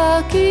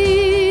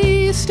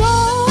lucky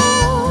star.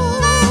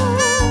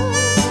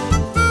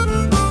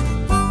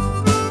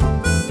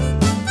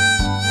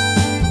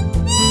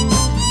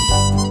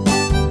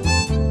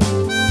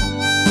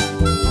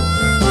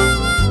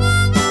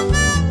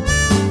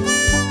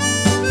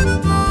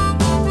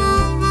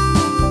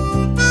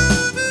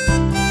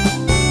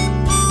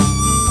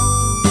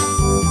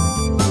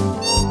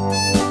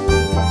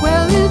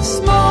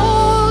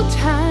 Small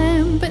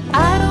time, but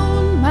I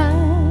don't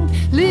mind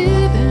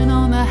living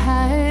on the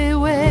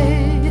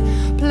highway,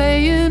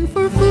 playing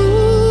for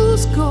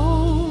fool's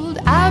gold.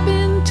 I've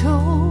been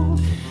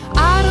told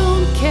I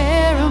don't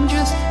care, I'm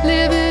just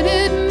living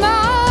it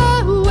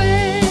my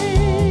way.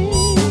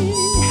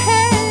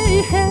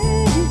 Hey, hey,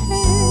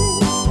 hey.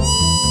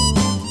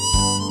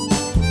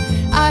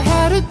 I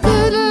had a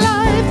good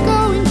life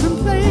going from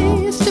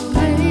place to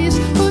place,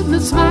 putting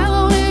a smile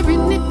on every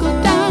nickel,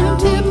 dime,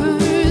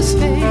 tipper's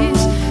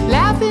face,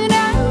 laughing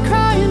and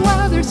crying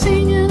while they're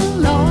singing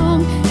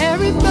along.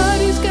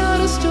 Everybody's got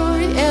a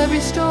story,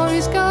 every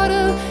story's got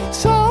a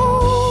song.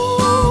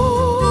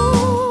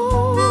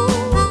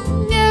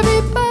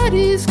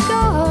 Everybody's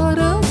got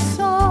a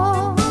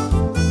song.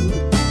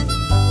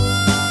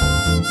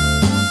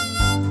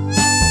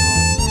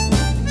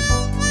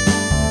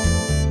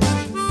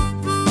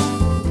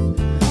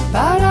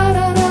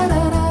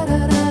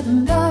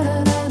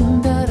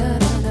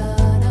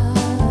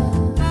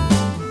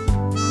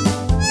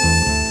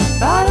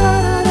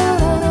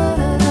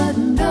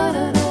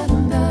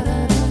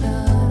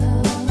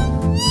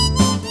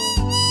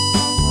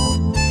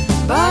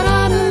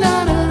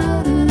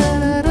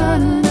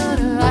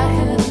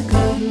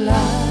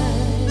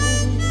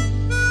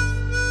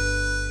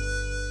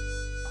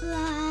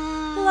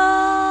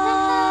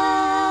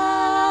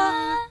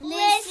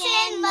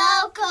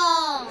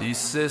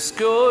 Dices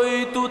que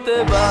hoy tú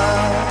te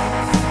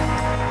vas,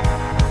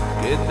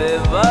 que te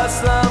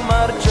vas a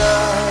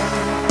marchar,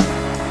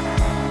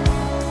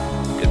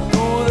 que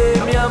tú de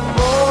mi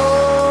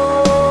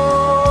amor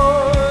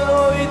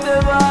hoy te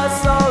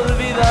vas a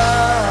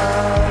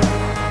olvidar,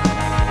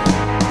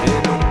 que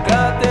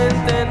nunca te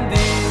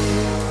entendí,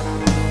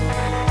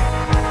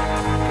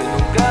 que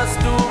nunca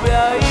estuve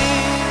ahí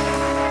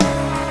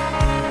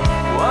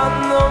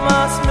cuando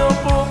más me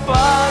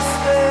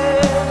ocupaste,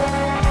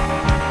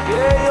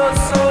 que yo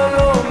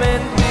solo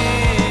mentí,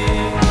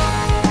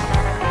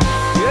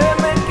 que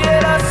me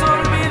quieras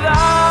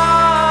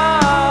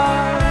olvidar,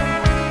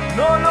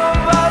 no lo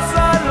vas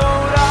a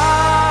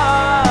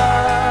lograr,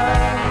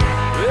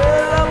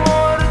 el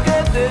amor que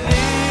te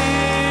di,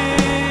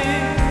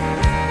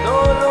 no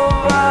lo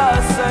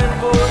vas a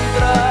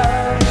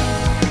encontrar,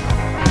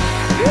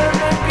 que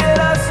me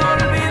quieras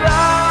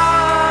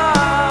olvidar,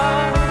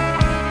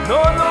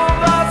 no lo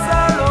vas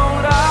a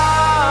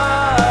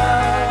lograr,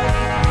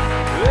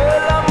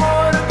 el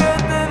amor que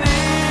te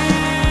di,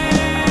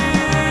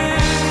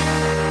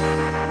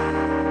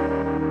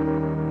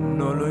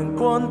 no lo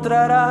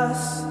encontrarás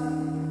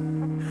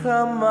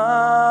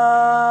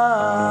jamás.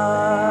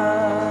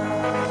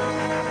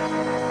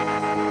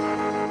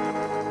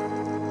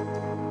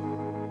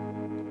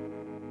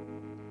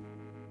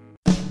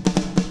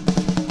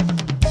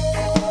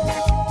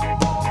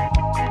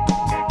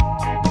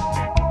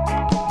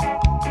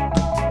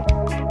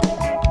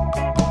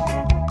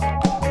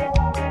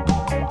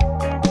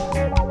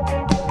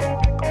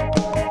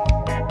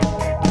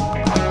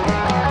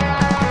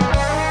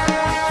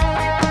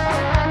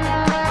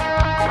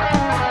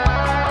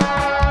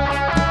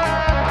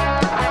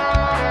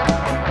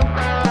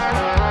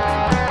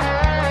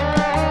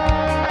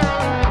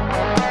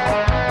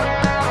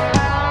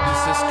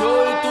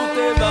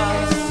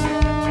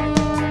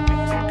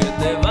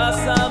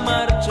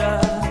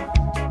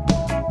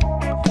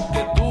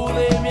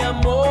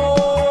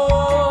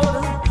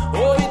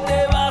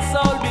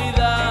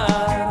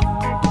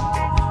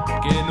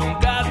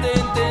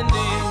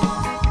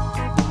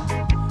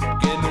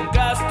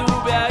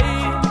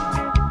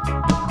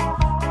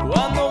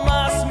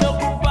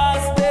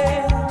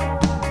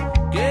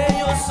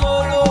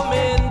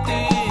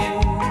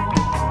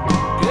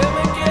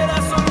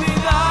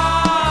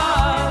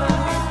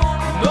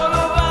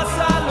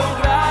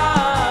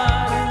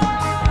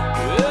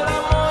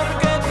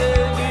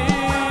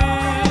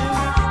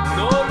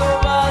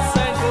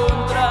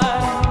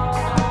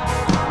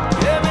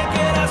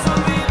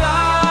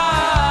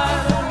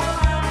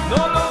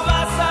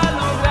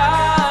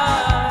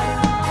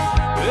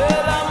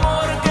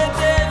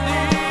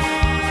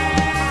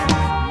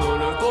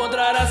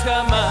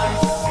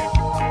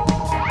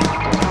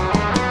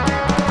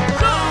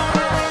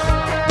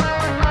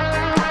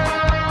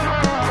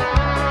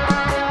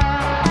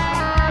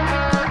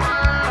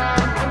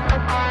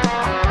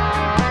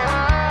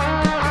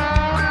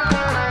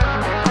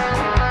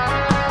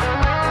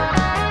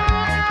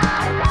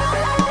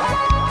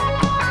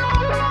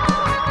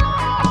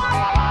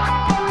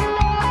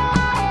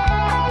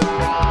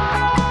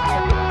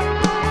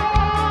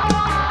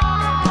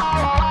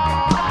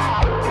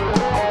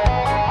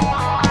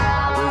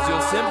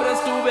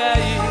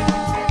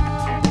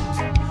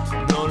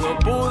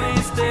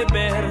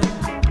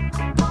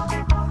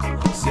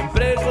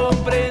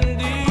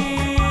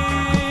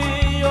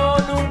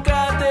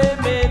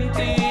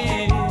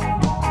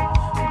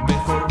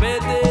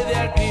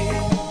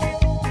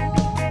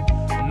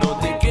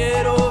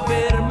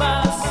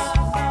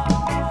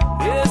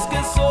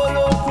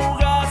 solo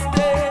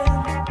jugaste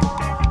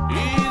y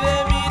de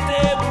mí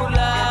te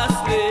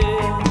burlaste.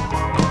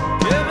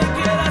 Que me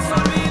quieras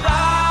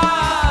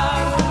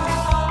olvidar,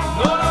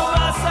 no lo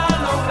vas a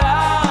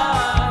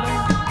lograr.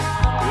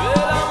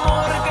 El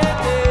amor que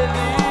te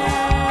di,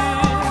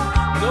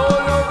 no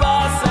lo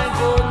vas a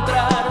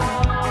encontrar.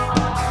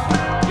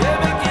 Que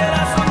me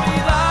quieras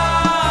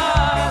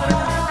olvidar,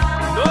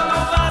 no lo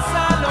vas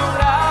a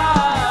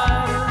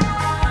lograr.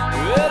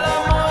 El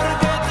amor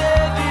que te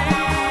di,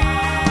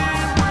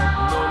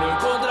 no lo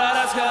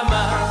encontrarás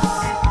jamás.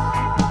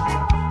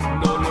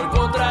 No lo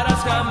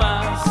encontrarás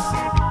jamás.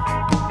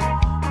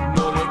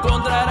 No lo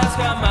encontrarás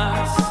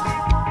jamás.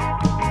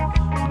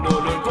 No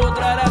lo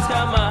encontrarás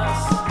jamás.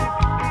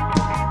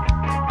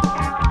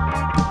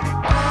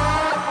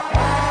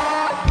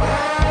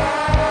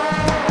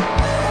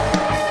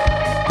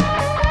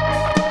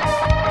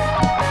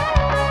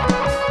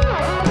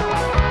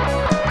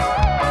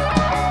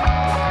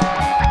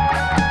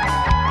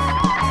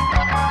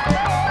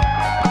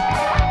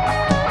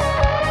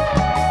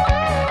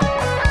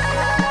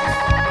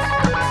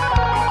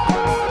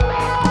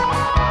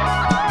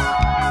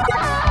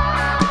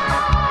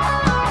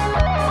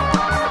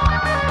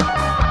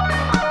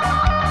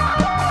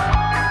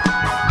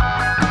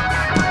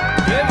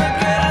 Que me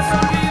quieras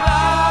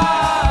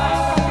olvidar,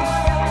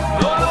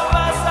 no lo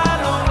vas a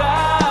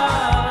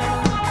lograr.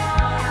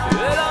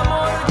 El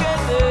amor que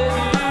te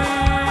di,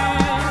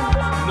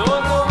 no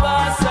lo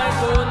vas a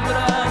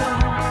encontrar.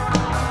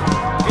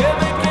 Que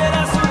me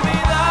quieras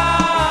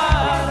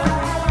olvidar,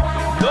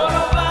 no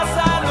lo vas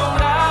a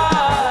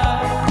lograr.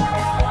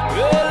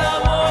 El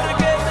amor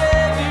que te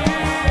di,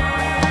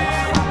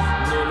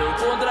 no lo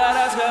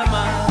encontrarás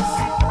jamás.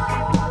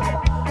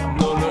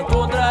 No lo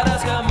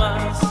encontrarás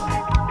jamás.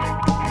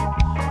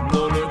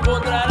 No lo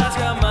encontrarás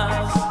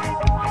jamás.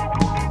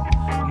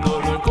 No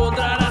lo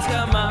encontrarás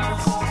jamás.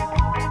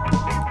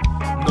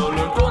 No lo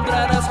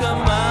encontrarás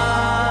jamás.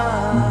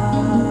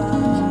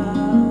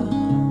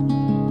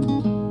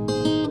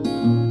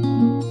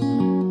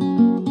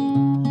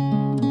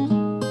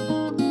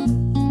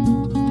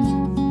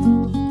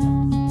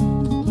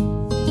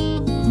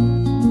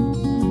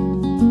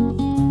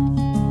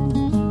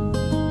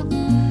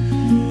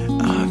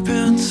 I've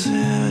been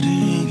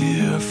sitting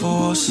here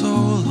for so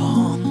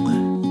long,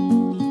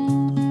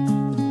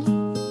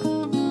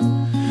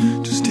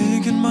 just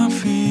digging my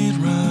feet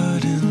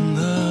right in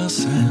the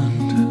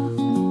sand,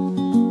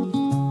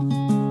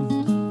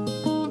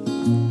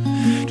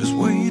 just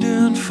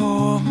waiting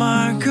for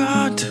my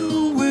God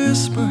to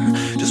whisper,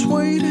 just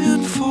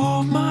waiting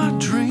for my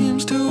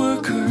dreams to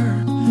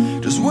occur,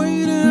 just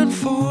waiting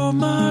for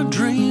my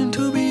dream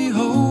to be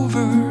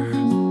over.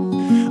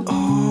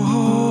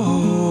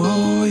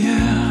 Oh,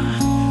 yeah,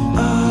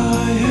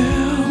 I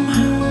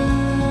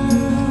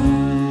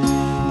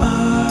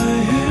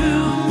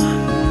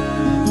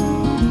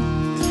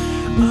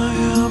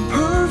am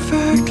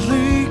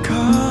perfectly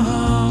complete.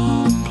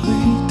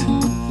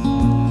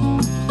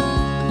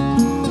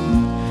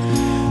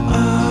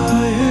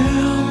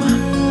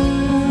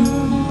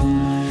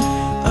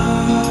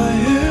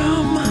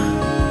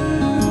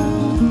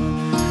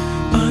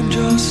 I'm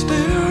just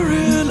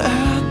staring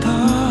at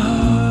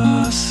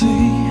the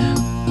sea.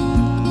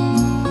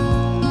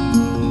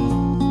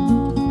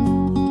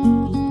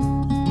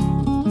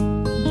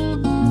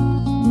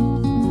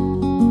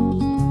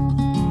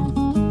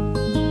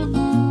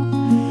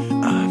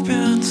 I've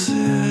been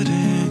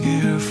sitting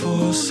here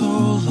for so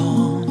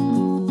long,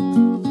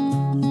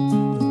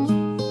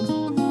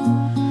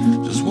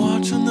 just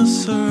watching the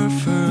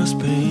surfers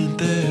paint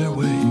their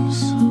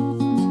waves.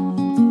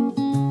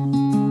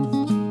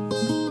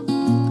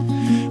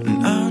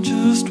 And I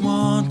just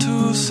want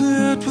to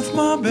sit with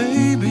my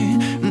baby,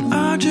 and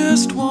I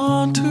just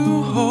want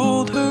to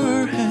hold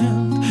her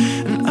hand,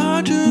 and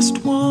I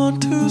just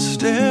want to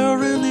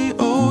stare in the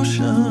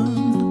ocean.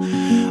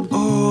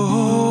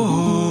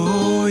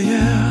 Oh,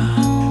 yeah,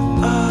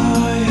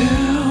 I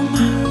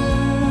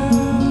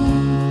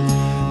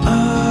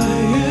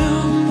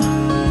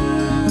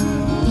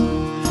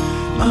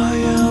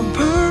am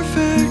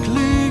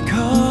perfectly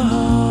complete.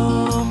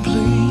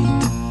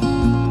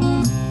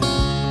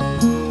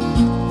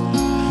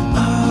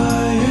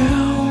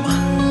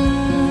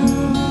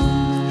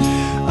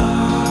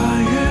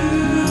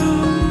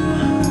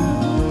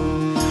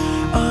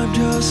 I'm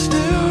just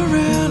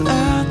staring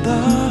at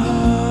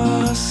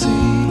the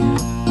sea.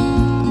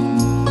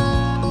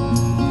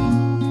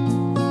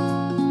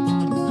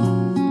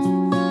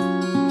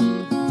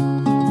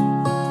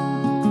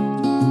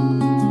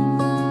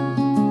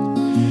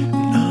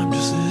 And I'm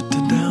just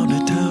sitting down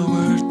at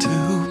Tower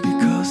 2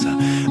 because I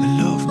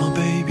love my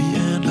baby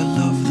and I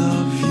love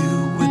the view.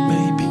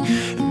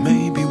 And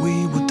maybe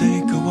we will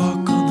take a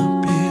walk on the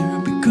pier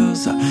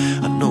because I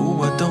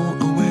know I don't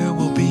know where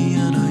we'll be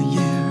in a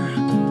year.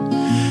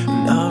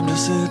 And I'm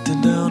just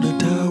sitting down at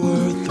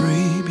Tower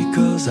 3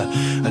 because I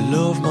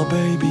love my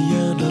baby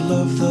and I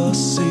love the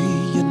sea.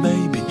 And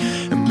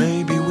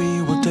maybe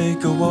we will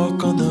take a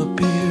walk on the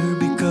pier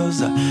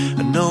because I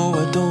know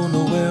I don't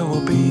know where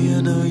we'll be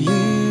in a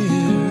year.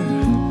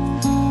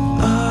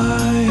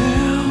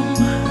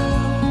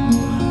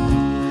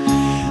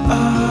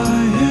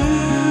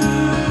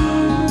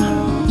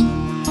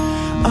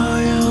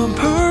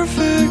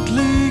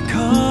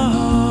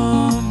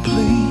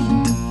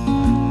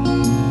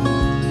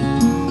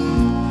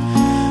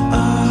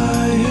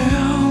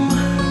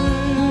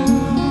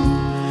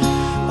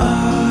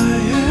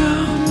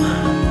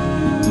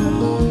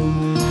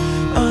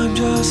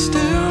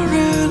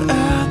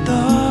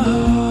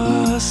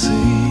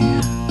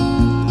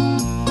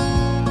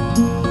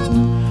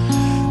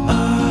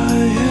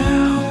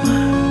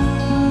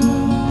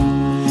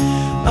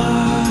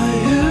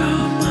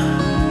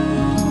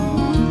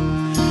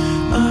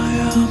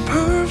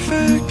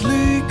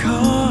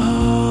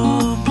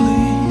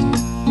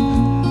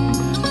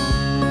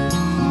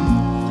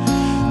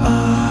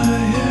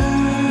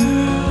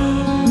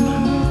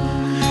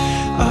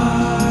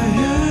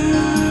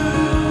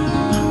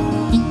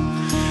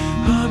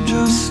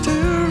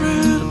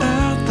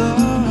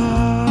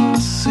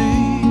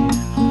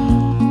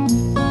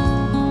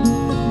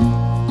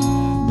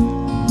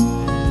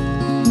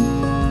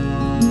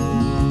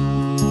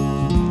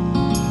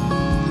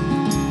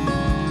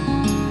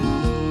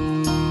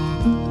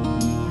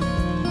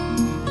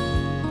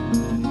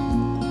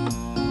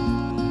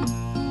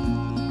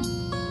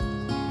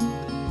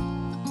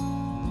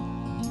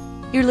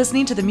 You're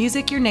listening to the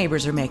music your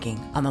neighbors are making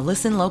on the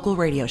Listen Local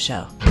radio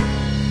show.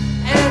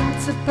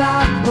 Enter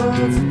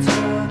backwards and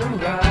turn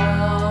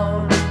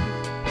around.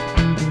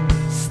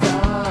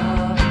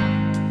 Stop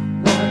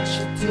what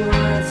you're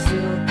doing,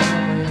 still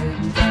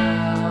going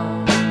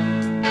down.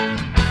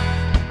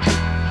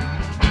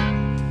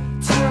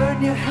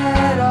 Turn your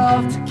head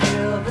off to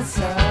kill the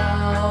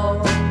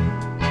sound.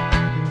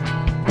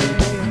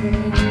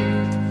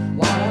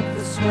 Wipe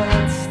the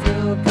sweat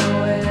still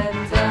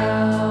going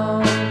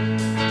down.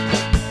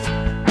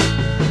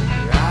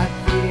 You're at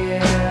the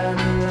end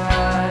of the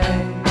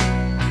line.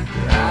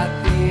 You're at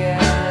the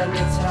end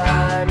of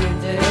time. Your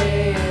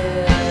day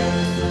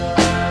is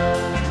done.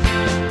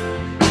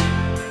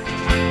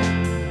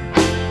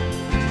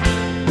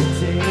 Your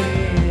day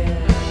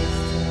is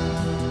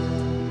done.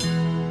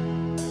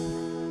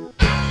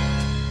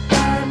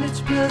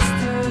 Bandage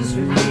blisters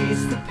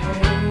release the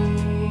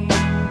pain.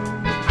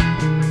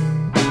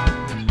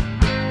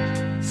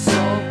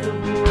 Salt the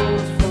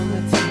wounds from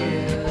the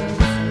tears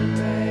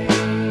remain.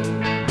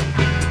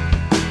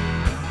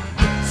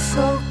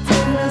 Soaked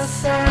in a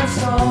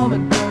sandstorm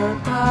and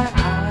burnt by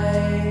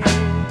ice.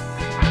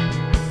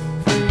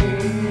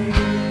 Free,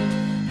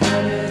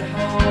 headed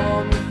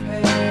home, you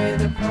pay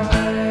the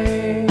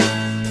price.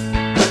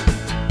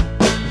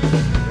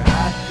 You're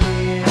at the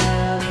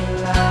end of the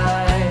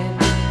line.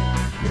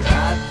 You're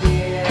at the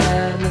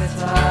end of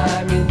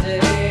time. Your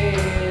day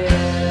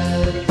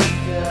is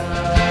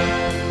done.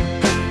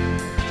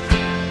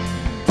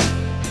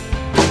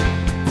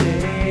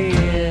 Day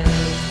is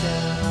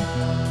done.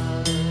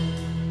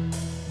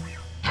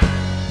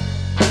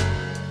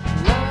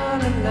 La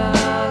la la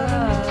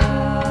la.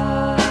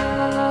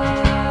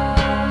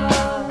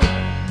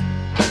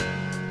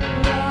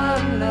 La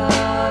la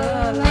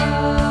la la.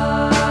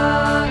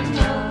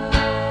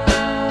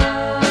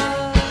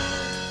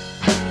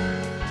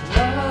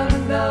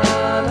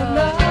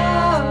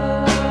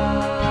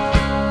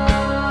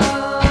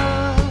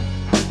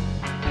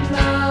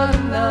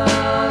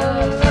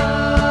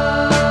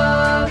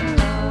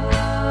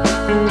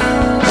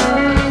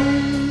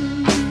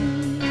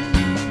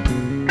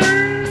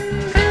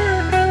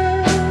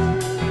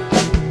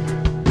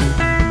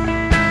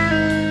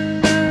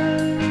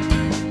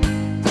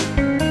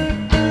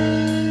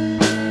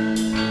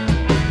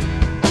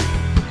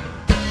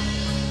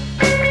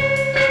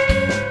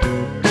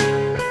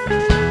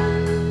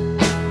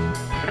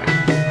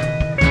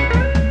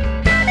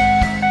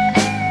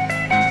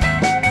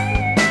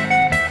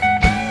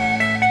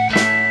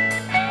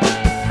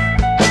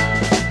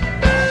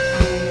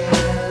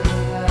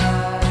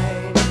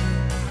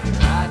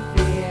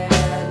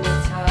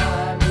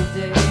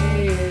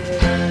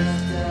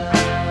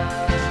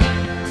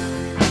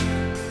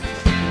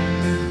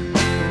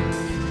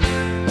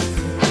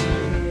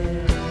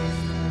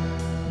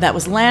 That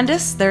was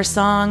Landis, their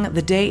song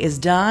The Day Is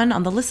Done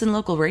on the Listen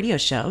Local radio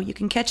show. You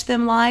can catch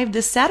them live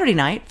this Saturday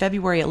night,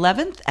 February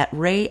 11th at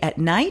Ray at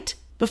Night.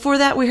 Before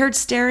that, we heard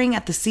Staring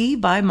at the Sea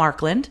by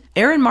Markland.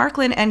 Aaron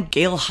Markland and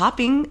Gail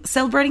Hopping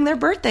celebrating their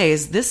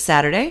birthdays this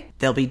Saturday.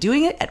 They'll be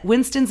doing it at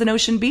Winston's and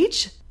Ocean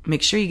Beach.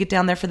 Make sure you get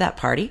down there for that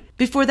party.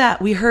 Before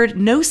that, we heard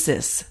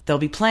Gnosis. They'll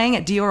be playing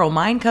at Dioro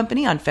Mine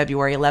Company on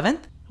February 11th.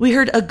 We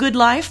heard A Good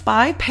Life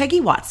by Peggy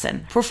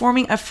Watson,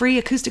 performing a free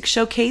acoustic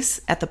showcase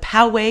at the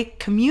Poway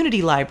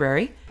Community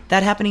Library.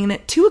 That happening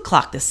at 2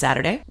 o'clock this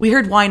Saturday. We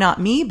heard Why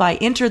Not Me by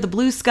Enter the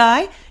Blue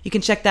Sky. You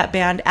can check that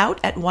band out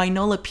at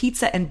Wynola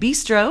Pizza and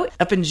Bistro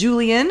up in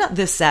Julian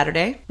this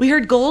Saturday. We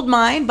heard Gold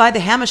Mine by the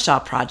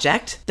Hamashaw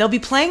Project. They'll be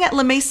playing at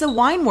La Mesa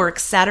Wineworks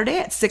Saturday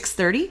at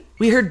 6:30.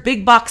 We heard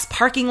Big Box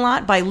Parking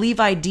Lot by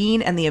Levi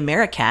Dean and the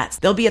Americats.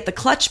 They'll be at the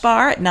Clutch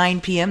Bar at 9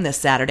 p.m. this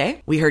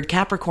Saturday. We heard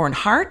Capricorn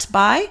Heart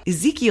by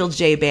Ezekiel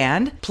J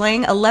Band,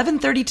 playing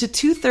 11:30 to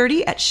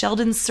 2:30 at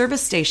Sheldon's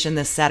Service Station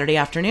this Saturday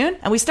afternoon.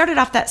 And we started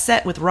off that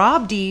set with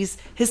Rob Dees,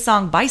 his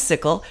song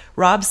Bicycle.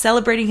 Rob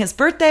celebrating his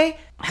birthday.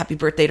 Happy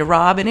birthday to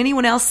Rob and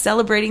anyone else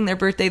celebrating their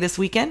birthday this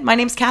weekend. My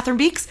name's Catherine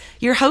Beeks,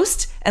 your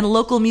host and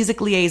local music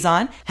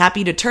liaison.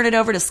 Happy to turn it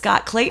over to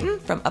Scott Clayton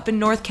from up in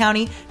North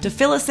County to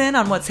fill us in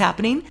on what's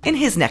happening in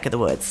his neck of the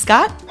woods.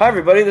 Scott? Hi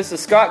everybody, this is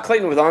Scott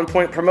Clayton with On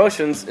Point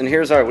Promotions, and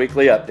here's our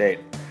weekly update.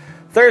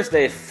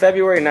 Thursday,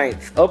 February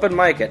 9th, open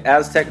mic at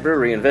Aztec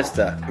Brewery in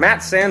Vista. Matt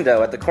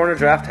Sando at the Corner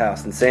Draft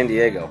House in San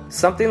Diego.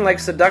 Something Like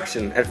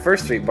Seduction at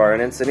First Street Bar in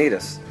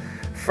Encinitas.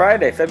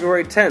 Friday,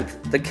 February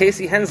 10th, the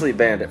Casey Hensley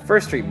Band at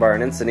First Street Bar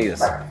in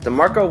Encinitas. The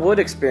Marco Wood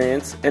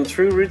Experience and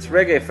True Roots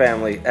Reggae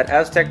Family at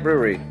Aztec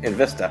Brewery in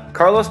Vista.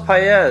 Carlos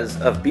Paez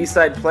of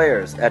B-Side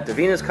Players at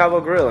Davina's Cabo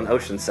Grill in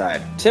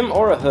Oceanside. Tim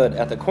Orahood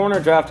at the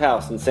Corner Draft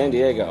House in San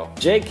Diego.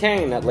 Jay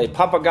Kane at Le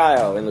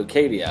Papagayo in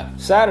Leucadia.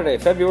 Saturday,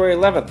 February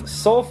 11th,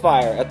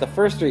 Soulfire at the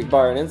First Street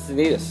Bar in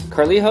Encinitas.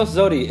 Carlijos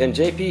Zodi and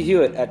JP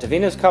Hewitt at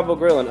Davina's Cabo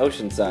Grill in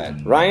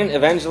Oceanside. Ryan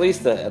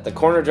Evangelista at the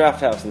Corner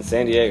Draft House in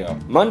San Diego.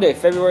 Monday,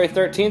 February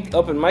 13th,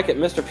 open mic at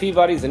Mr.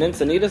 Peabody's in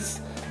Encinitas.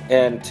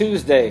 And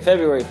Tuesday,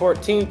 February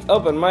 14th,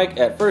 open mic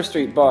at First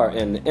Street Bar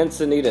in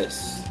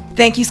Encinitas.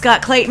 Thank you,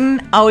 Scott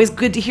Clayton. Always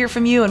good to hear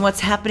from you and what's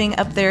happening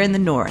up there in the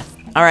north.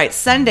 All right,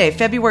 Sunday,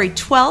 February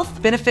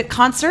 12th, benefit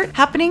concert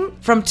happening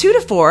from 2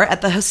 to 4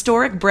 at the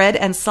historic Bread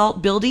and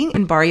Salt Building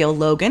in Barrio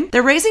Logan.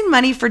 They're raising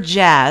money for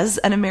Jazz,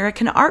 an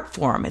American art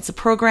form. It's a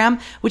program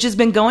which has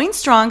been going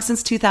strong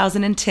since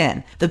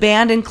 2010. The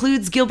band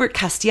includes Gilbert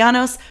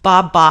Castellanos,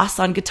 Bob Boss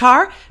on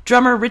guitar,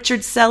 drummer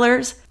Richard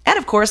Sellers, and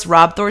of course,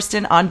 Rob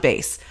Thorsten on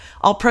bass.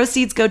 All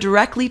proceeds go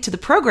directly to the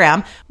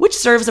program, which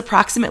serves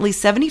approximately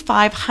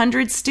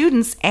 7,500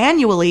 students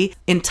annually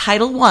in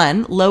Title I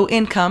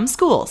low-income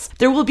schools.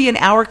 There will be an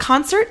hour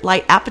concert,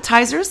 light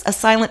appetizers, a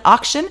silent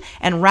auction,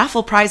 and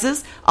raffle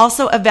prizes,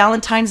 also a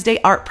Valentine's Day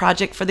art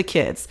project for the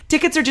kids.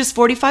 Tickets are just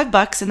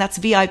 $45, and that's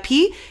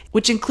VIP,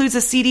 which includes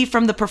a CD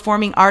from the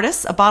performing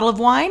artists, a bottle of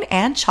wine,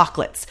 and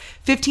chocolates.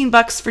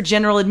 $15 for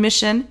general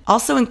admission,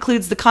 also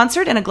includes the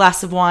concert and a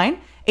glass of wine.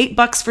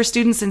 $8 for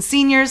students and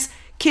seniors.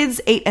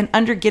 Kids 8 and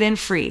under get in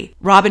free.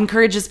 Rob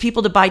encourages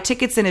people to buy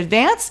tickets in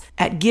advance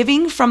at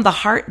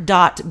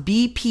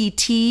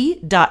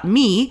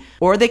givingfromtheheart.bpt.me,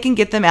 or they can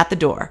get them at the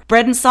door.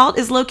 Bread and Salt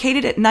is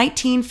located at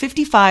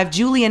 1955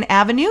 Julian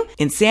Avenue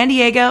in San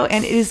Diego,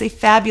 and it is a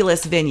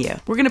fabulous venue.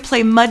 We're going to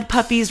play Mud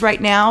Puppies right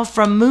now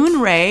from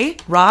Moon Ray.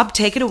 Rob,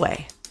 take it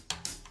away.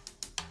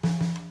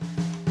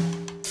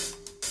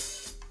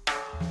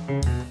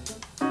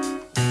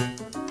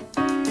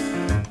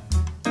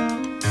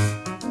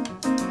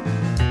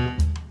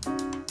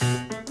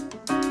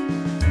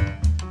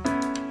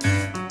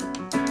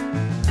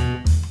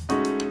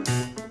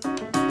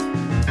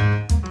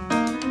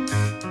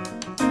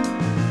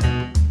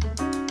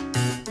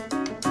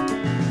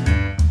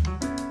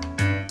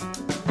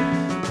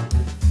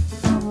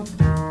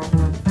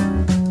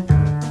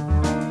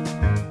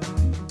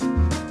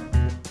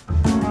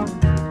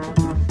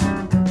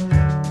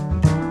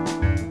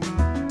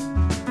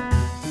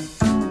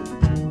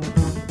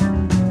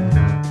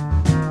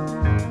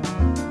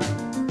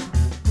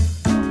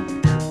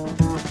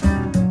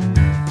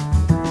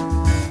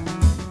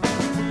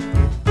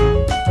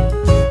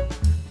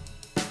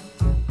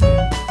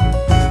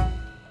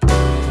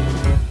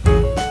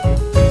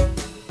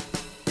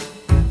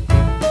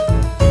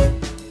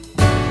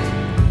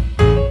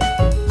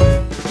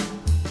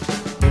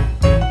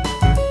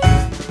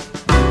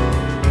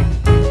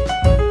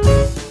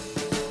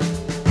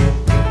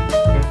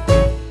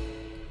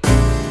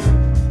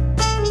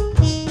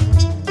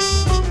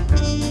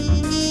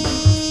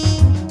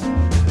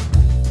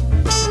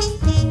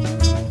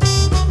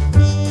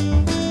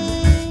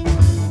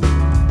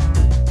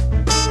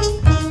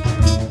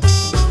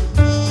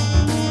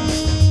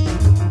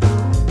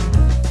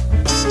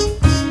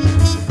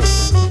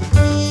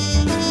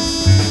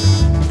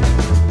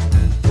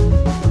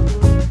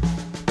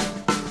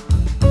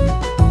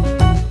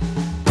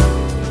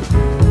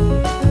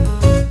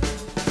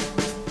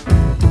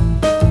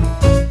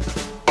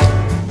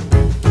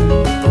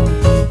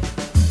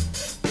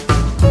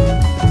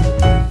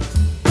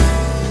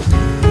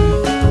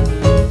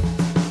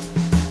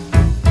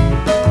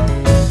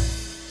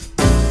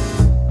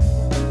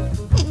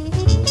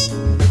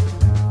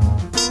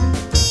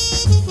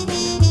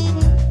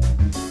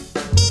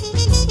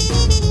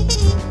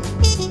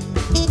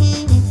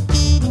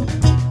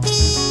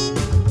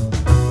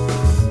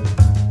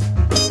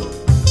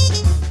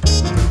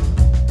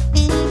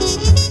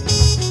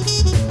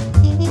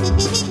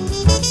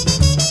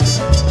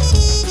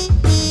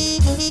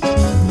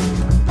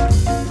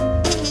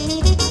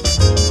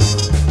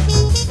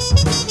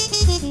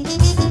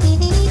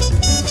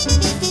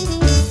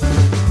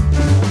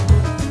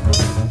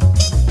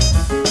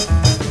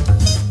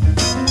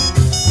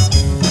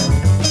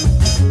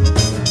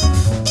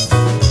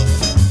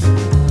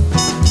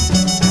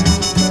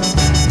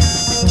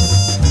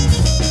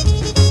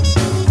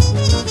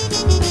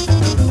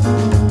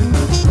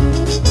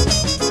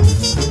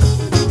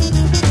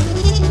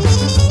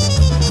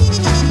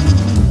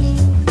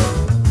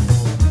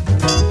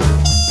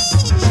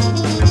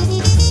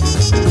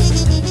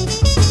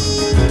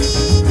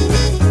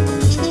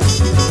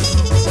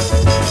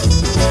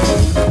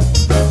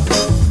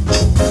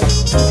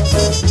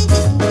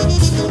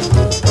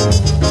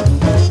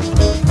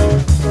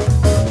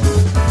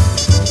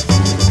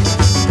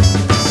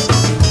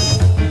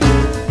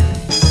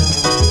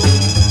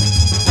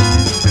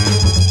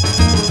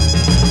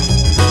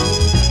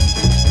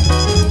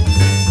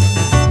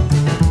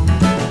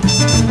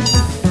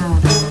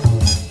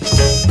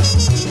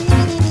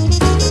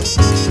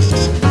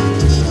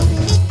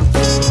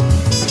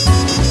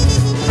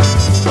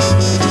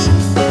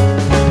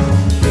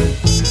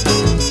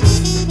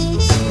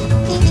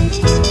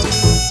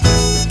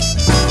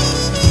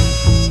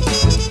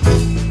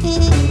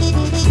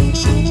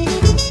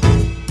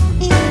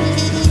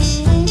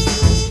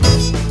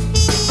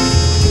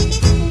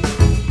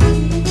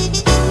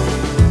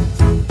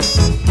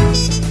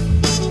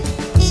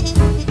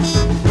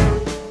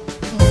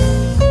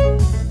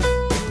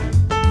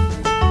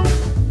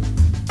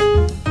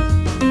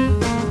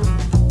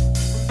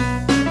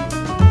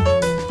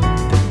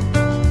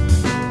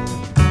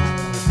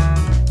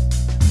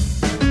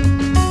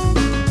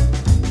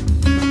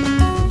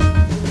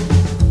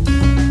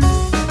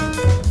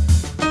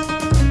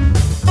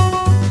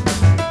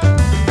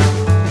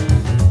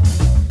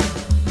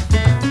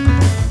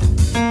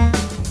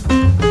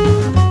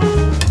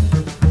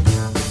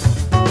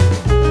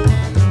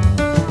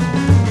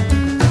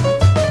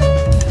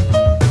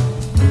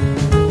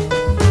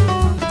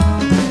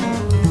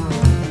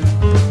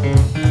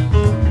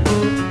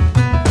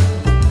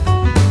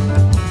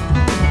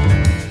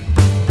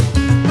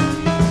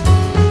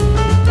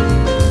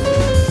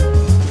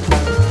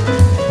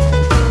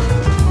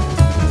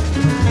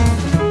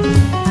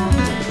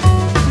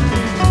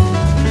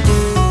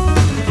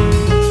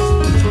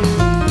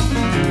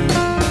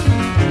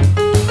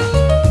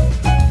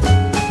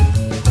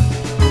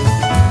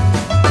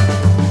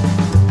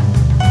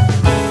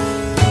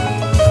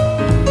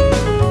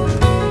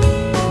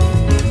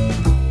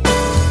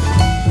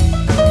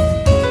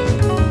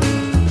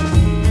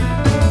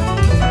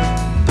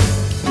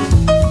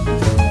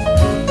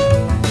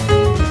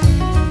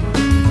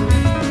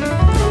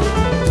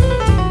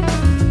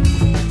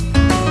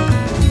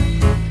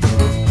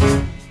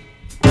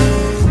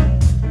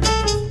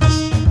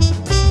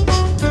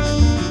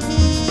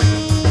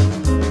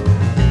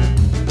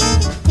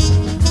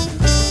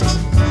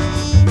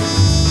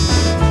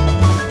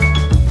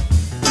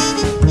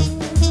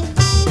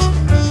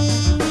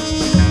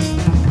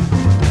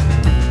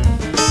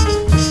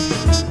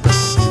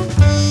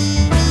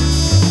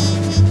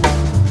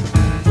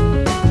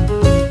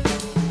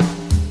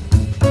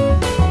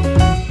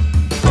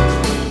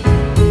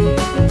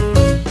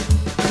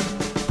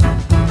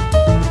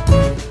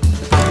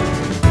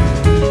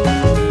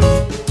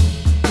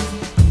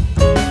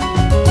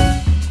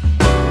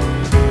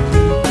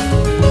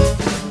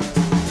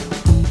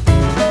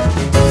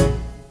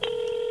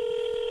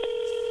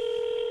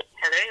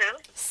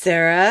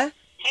 Sarah.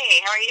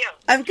 Hey, how are you?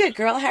 I'm good,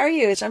 girl. How are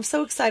you? I'm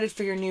so excited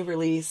for your new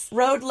release,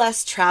 Road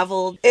Less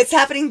Traveled. It's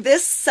happening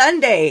this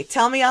Sunday.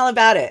 Tell me all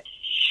about it.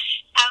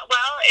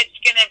 Well, it's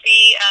going to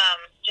be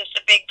just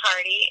a big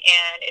party,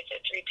 and it's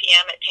at 3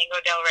 p.m. at Tango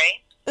Del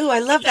Rey. Ooh, I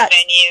love that.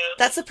 Venue.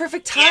 That's a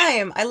perfect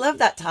time. Yeah. I love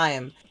that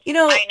time. You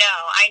know, I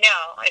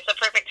know. It's a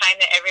perfect time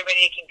that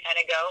everybody can kind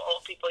of go,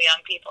 old people, young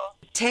people.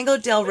 Tango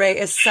Del Rey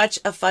is such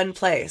a fun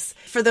place.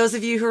 For those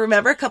of you who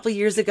remember, a couple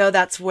years ago,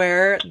 that's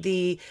where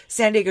the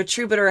San Diego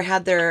Troubadour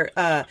had their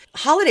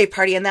holiday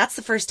party, and that's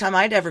the first time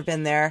I'd ever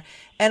been there.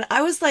 And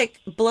I was like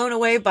blown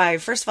away by,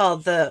 first of all,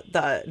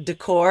 the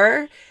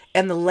decor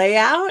and the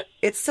layout.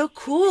 It's so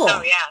cool.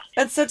 Oh, yeah.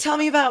 And so tell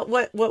me about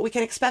what we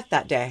can expect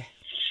that day.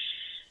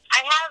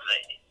 I have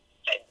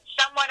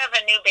somewhat of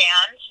a new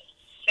band.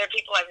 They're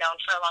people I've known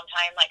for a long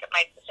time, like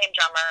the same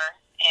drummer,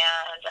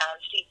 and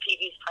Steve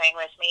Peavy's playing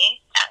with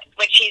me,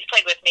 which he's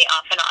played with me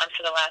off and on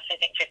for the last, I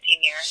think, 15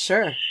 years.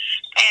 Sure.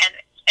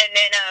 And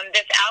then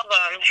this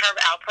album, Herb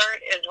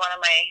Alpert, is one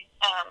of my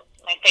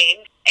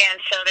faves. And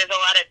so there's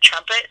a lot of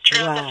trumpet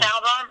throughout this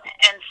album.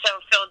 And so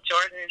Phil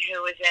Jordan,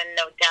 who was in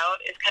No Doubt,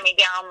 is coming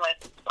down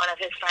with one of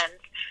his friends.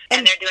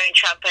 And they're doing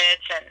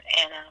trumpets, and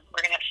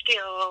we're going to have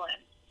steel.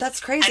 And that's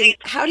crazy.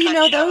 How do you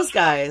know those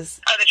guys?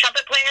 Oh, the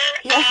trumpet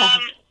player? Yeah.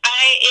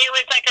 It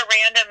was like a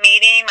random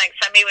meeting. Like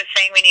somebody was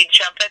saying we need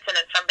trumpets, and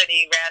then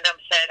somebody random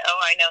said, "Oh,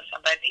 I know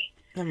somebody."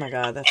 Oh my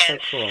God, that's so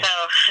cool. So,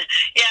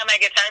 yeah, my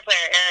guitar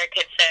player Eric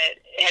had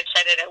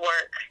said it at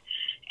work,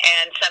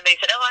 and somebody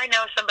said, "Oh, I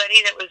know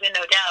somebody that was in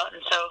No Doubt,"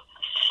 and so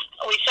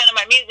we sent him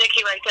my music.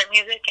 He writes our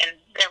music, and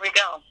there we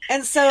go.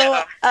 And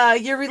so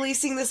you're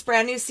releasing this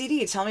brand new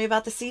CD. Tell me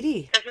about the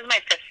CD. This is my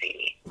 5th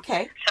CD.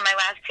 Okay. So my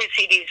last 2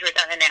 CDs were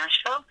done in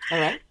Nashville. All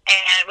right.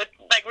 And with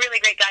like really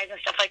great guys and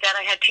stuff like that.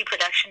 I had 2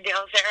 production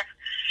deals there.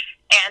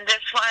 And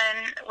this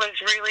one was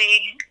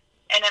really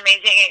an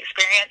amazing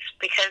experience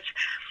because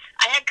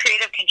I had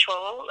creative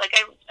control. Like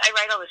I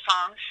write all the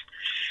songs,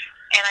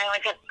 and I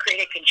always have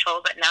creative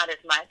control, but not as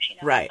much. You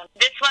know? Right.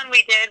 This one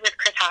we did with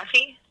Chris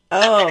Hoffey.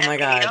 Oh my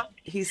God,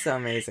 he's so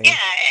amazing. Yeah,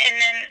 and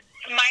then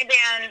my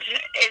band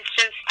is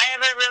just, I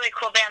have a really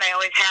cool band, I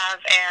always have,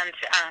 and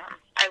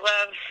I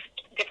love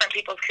different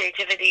people's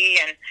creativity,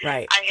 and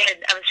right. I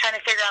was trying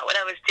to figure out what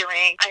I was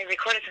doing. I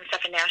recorded some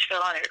stuff in Nashville,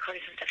 and I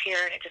recorded some stuff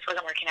here, and it just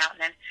wasn't working out, and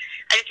then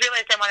I just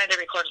realized I wanted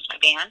to record with my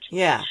band.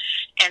 Yeah.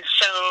 And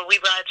so we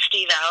brought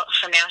Steve out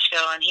from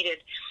Nashville, and he did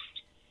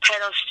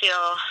pedal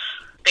steel,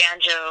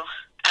 banjo.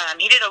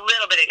 He did a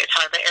little bit of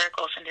guitar, but Eric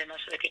Olson did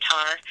most of the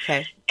guitar.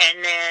 Okay.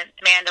 And then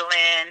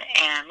mandolin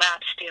and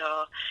lap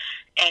steel.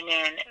 And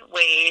then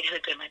Wade, who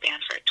had been in my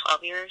band for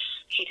 12 years,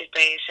 he did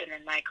bass. And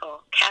then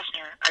Michael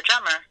Kastner, our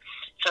drummer,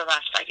 for the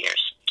last 5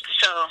 years.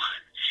 So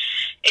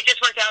it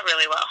just worked out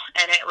really well.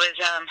 And it was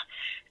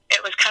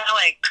kind of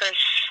like Chris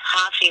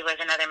Hoffey was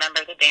another member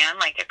of the band.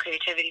 Like, the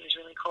creativity was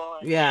really cool.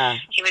 And yeah,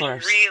 he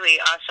was really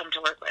awesome to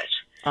work with.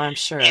 I'm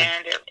sure.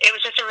 And it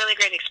was just a really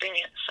great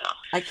experience. So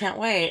I can't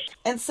wait.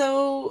 And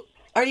so,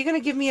 are you going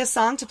to give me a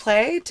song to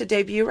play to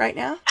debut right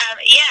now?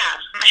 Yeah.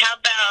 How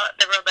about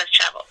The Road Less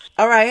Traveled?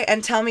 All right.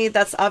 And tell me,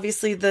 that's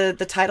obviously the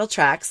title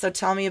track. So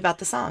tell me about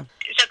the song.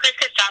 So Chris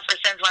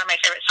Christopherson's one of my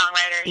favorite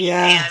songwriters.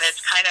 Yes. And it's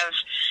kind of,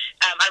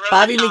 I wrote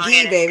Bobby the song,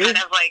 McGee, and baby. It's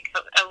kind of like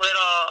a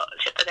little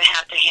tip of the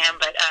hat to him,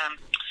 but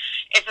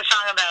it's a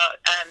song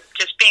about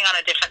just being on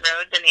a different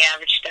road than the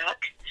average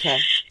duck. Okay.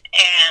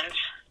 And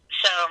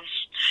so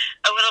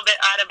a little bit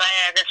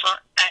autobiographical,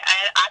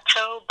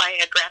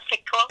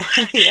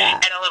 yeah.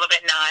 and a little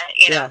bit not,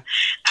 you know.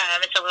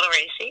 It's a little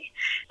racy,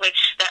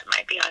 which that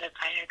might be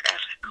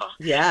autobiographical.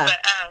 Yeah. But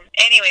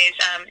anyways,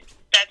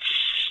 that's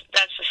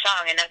the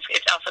song, and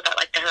it's also got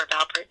like the Herb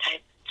Alpert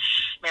type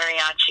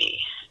mariachi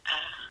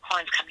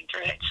horns coming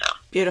through it. So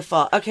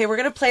beautiful. Okay, we're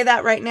gonna play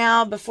that right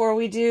now. Before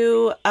we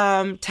do,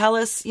 tell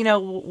us,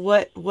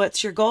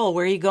 what's your goal?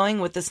 Where are you going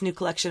with this new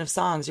collection of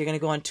songs? Are you gonna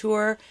go on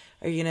tour?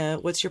 Are you gonna?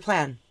 What's your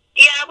plan?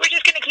 Yeah, we're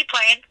just gonna keep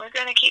playing. We're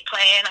gonna keep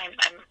playing.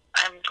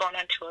 I'm going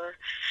on tour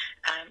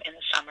in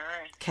the summer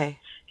and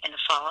in the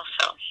fall.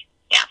 So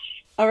yeah.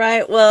 All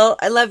right. Well,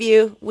 I love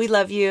you. We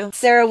love you.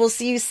 Sarah, we'll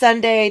see you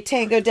Sunday,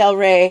 Tango Del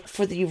Rey,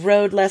 for the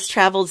Road Less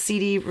Traveled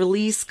CD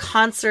release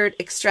concert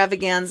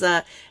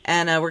extravaganza.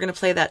 And we're going to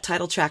play that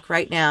title track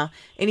right now.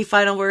 Any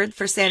final word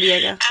for San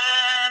Diego?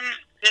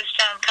 Just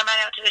come on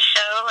out to the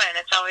show, and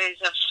it's always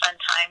a fun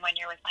time when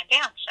you're with my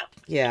band. So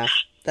yeah,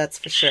 that's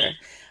for sure.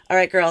 All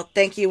right, girl.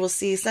 Thank you. We'll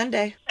see you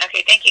Sunday.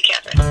 Okay. Thank you,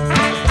 Catherine.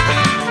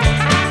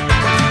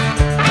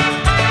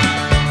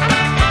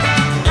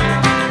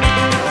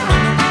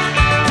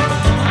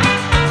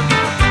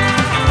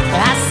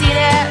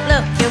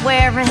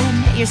 Wearing,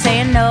 you're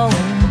saying no,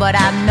 but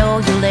I know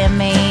you'll let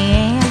me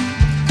in.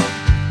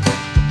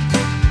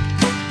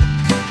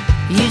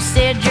 You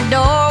said your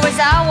door was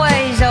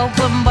always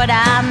open, but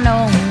I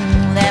know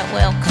that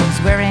welcome's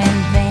wearing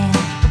thin.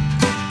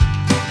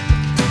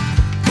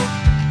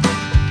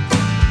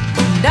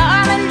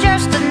 Darling,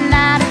 just a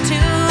night or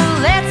two,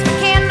 let's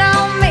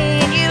rekindle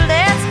me and you,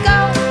 let's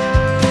go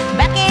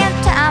back in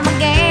time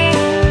again.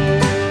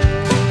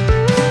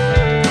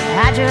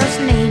 I I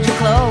just need you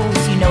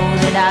close. You know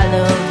that I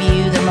love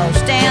you the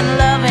most, and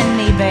loving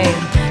me, babe,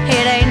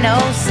 it ain't no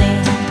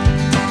sin.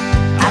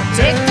 I'll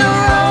take the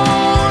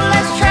road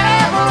less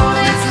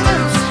traveled, it's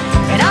loose,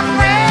 and I'm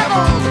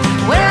rebel.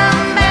 Where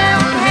I'm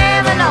bound,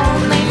 heaven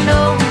only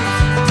knows.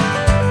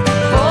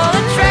 For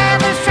the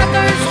travelers,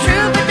 truckers,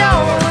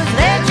 troubadours,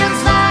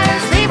 legends,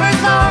 liars,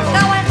 leavers, all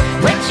going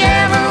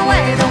whichever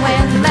way the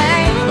wind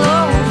may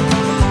blow.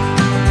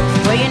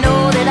 Well, you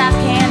know that I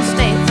can't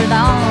stay for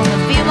long. A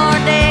few more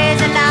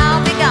days and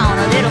I'll be gone.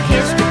 A little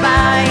kiss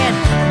goodbye and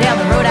down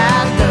the road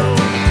I'll go.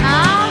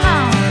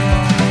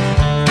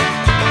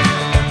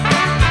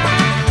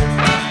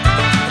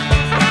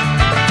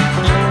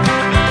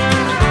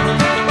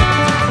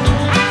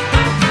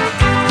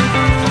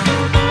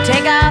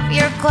 Take off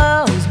your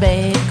clothes,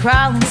 babe.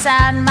 Crawl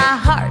inside my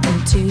heart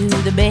into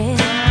the bed.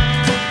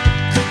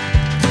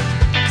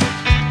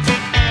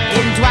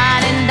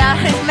 Entwining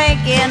darkness,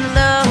 making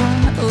love,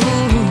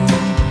 ooh,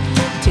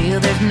 till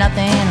there's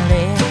nothing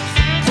left.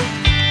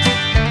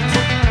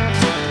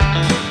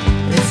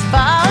 Let's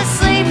fall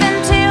asleep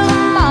until the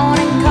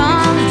morning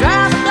comes.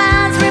 Draw the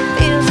blinds,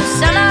 reveals the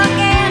sun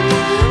again.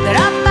 Let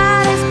our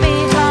bodies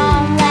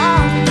become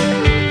one.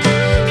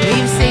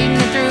 You've seen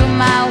me through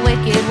my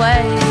wicked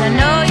ways. I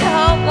know you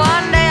hope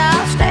one day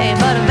I'll stay,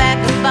 but a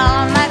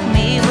vagabond like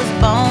me was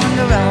born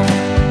to roam.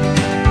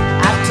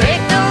 I'll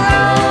take the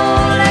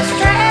road less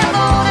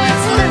traveled,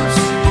 it's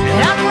loose,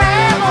 and I'm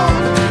rebel.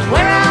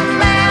 Where I'm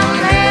bound,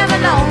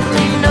 heaven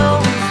only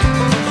knows.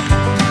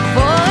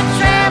 For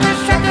travelers,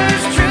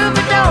 truckers,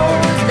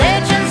 troubadours,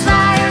 legends,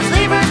 liars,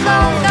 leavers,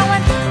 low,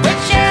 going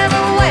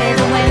whichever way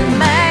the wind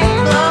may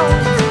blow.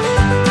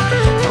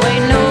 We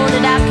know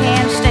that I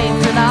can't stay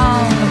for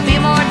long. A few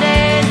more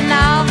days and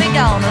I'll be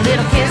gone. A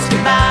little kiss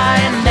goodbye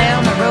and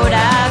down the road I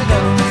go.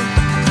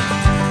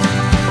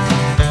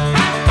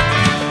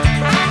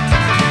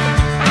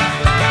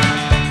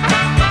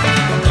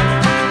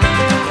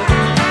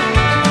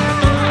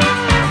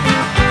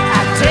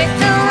 I take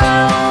the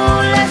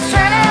road less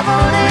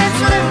traveled, it's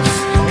loose,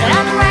 and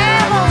I'm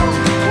rebel.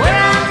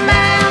 Where I'm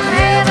bound,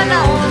 heaven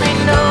only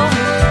knows.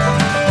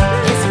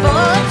 It's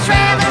for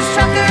travelers,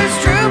 truckers,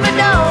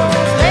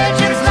 troubadours,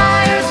 legends,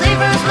 liars,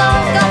 leavers, low,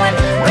 going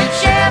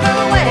whichever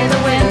way the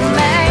wind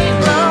may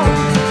blow.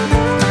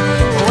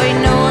 We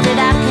know that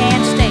I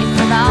can't stay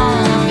for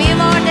long. A few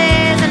more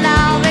days and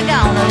I'll be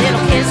gone. A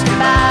little kiss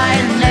goodbye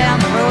and down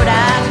the road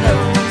I go.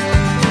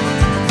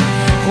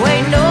 We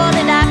know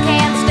that I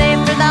can't stay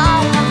for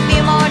long. A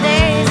few more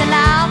days and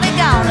I'll be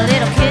gone. A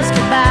little kiss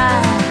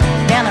goodbye,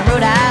 down the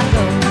road I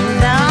go.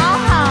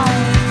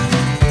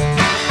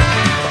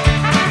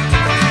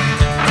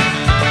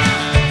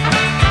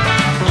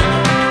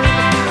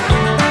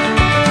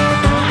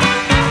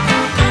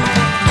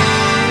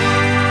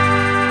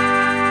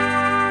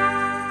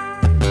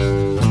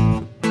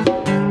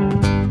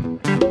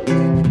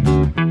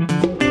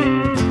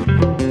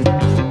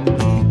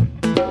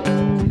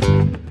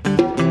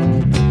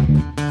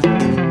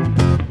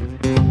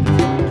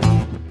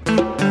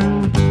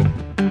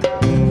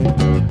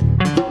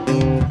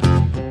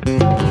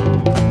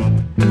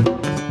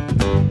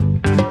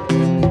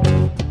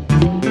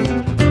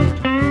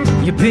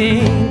 You've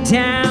been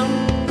down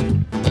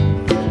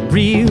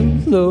real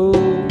low.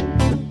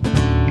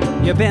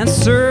 You've been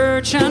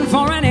searching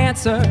for an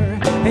answer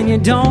and you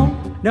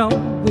don't know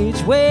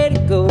which way to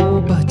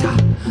go. But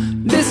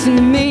listen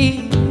to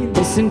me,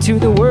 listen to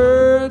the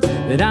words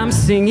that I'm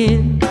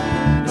singing.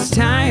 It's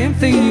time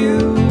for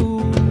you.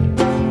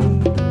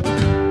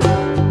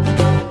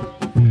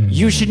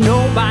 You should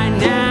know by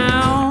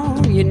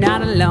now you're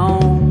not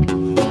alone.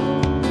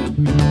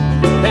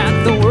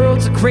 That the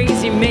world's a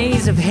crazy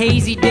maze of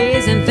hazy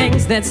days and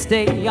things that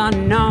stay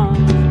unknown.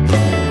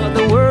 But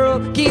the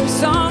world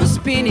keeps on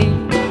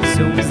spinning,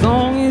 so as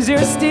long as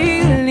you're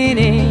still in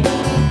it,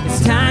 it's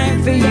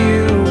time for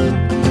you.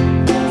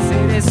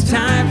 Said it's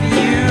time for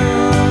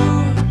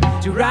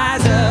you to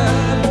rise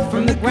up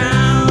from the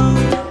ground.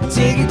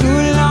 Take a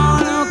good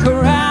long look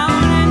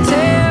around and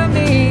tell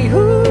me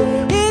who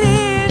it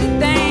is you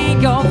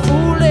think you're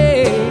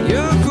fooling.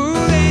 You're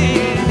fooling.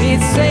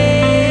 It's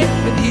sad,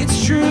 but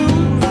it's true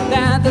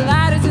that the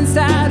light is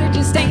inside, it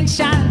just ain't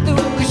shining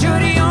through. Cause you're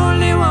the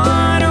only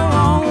one who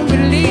won't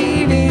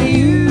believe in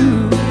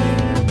you.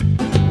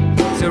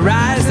 So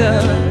rise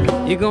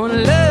up, you're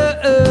gonna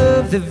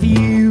love the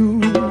view.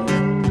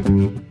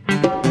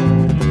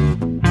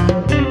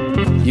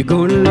 You're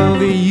gonna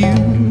love you.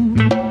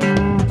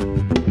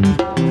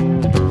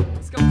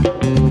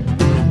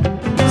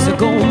 So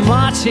go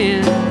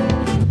marching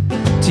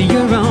to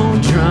your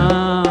own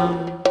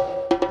drum.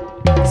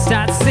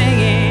 Start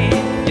singing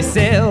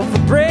yourself a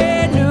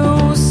brand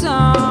new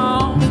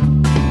song.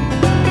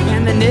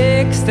 And the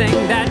next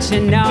thing that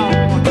you know,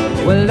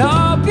 we'll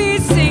all be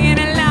singing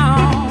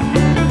along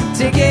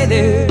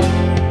together.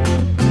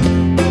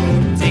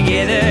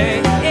 Together,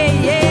 yeah,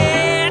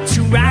 yeah.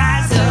 To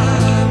rise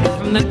up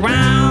from the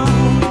ground.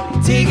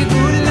 Take a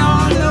good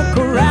long look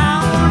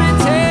around and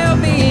tell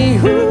me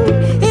who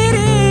it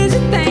is you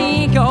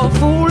think you're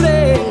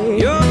fooling.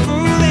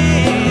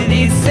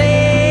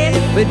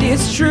 but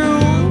it's true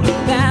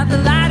that the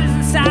light is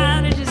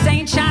inside, it just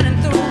ain't shining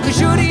through.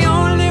 Cause you're the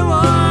only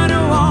one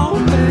who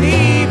won't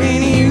believe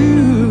in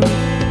you.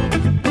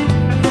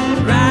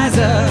 Rise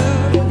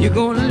up, you're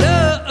gonna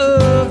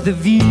love the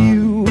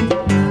view.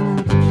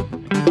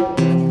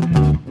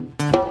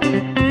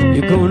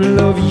 You're gonna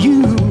love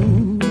you.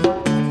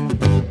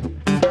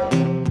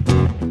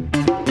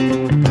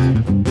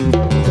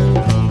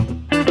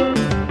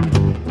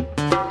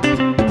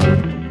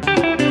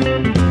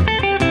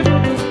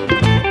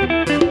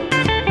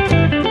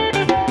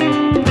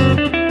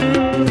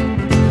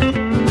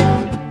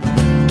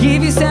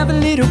 Give yourself a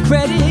little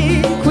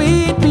credit,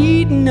 quit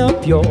beating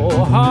up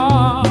your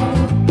heart.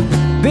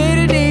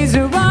 Better days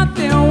are on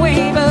their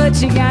way,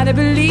 but you gotta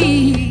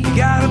believe. You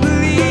gotta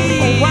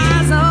believe. A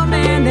wiser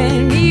man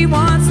than me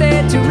once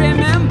said to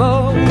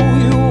remember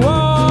who you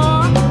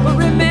are. But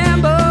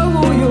remember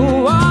who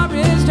you are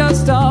is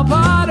just a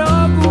part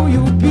of who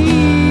you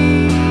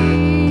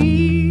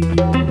be.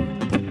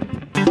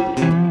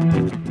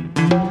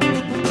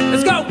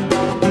 Let's go.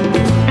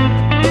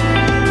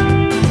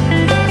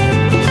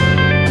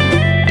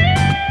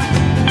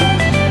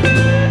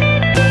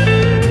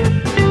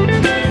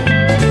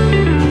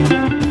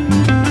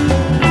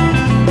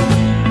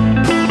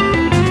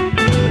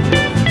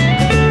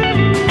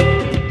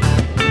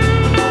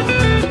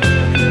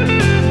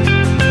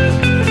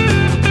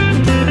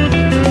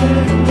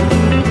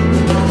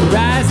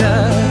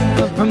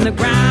 From the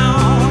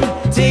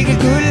ground, take a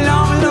good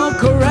long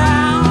look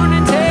around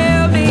and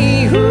tell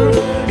me who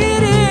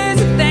it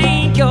is you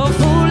think you're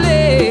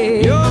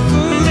fooling. You're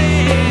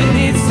fooling. And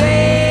it's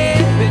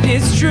sad, but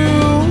it's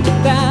true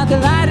that the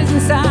light is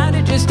inside,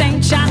 it just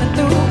ain't shining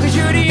through. Cause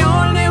you're the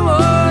only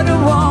one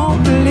who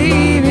won't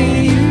believe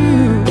in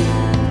you.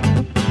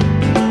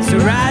 So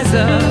rise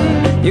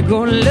up, you're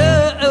gonna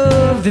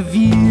love the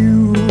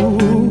view.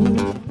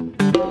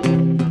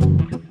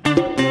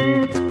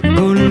 You're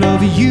gonna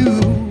love you.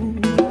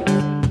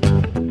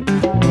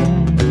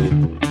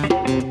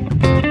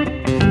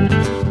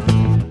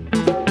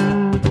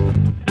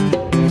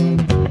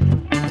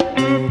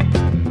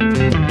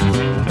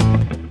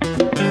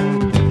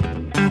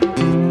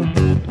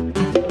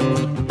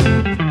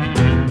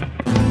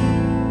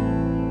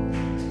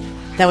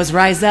 That was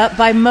Rise Up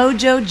by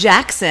Mojo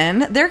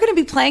Jackson. They're going to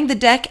be playing the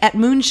deck at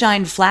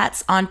Moonshine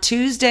Flats on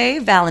Tuesday,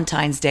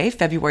 Valentine's Day,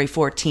 February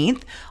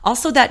 14th.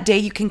 Also that day,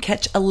 you can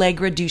catch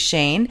Allegra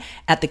Duchesne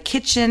at the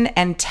Kitchen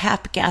and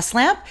Tap Gas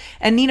Lamp,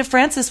 and Nina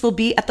Francis will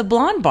be at the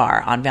Blonde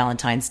Bar on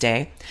Valentine's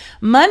Day.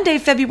 Monday,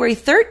 February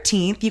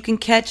 13th, you can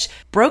catch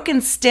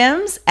Broken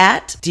Stems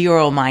at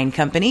Dioro Mine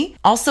Company.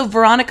 Also,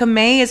 Veronica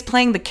May is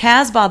playing the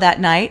Casbah that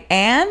night,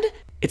 and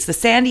it's the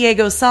San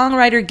Diego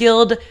Songwriter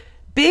Guild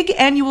big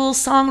annual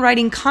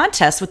songwriting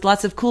contest with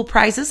lots of cool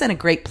prizes and a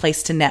great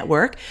place to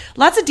network.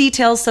 Lots of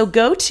details, so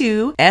go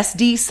to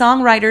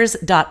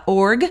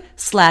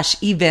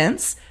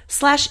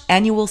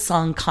sdsongwriters.org/events/annual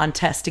song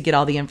contest to get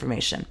all the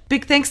information.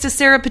 Big thanks to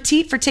Sarah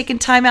Petit for taking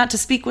time out to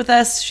speak with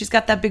us. She's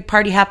got that big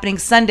party happening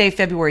Sunday,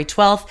 February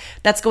 12th.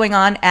 That's going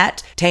on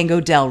at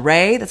Tango Del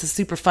Rey. That's a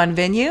super fun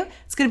venue.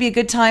 It's going to be a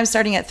good time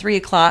starting at 3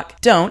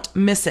 o'clock. Don't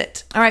miss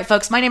it. All right,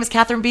 folks, my name is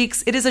Catherine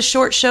Beeks. It is a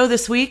short show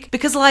this week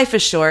because life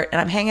is short, and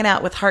I'm hanging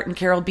out with Hart and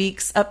Carol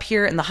Beeks up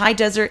here in the high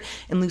desert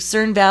in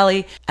Lucerne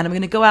Valley, and I'm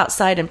going to go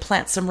outside and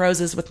plant some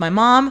roses with my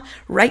mom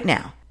right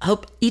now. I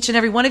hope each and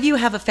every one of you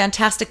have a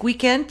fantastic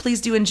weekend. Please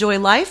do enjoy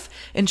life,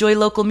 enjoy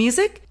local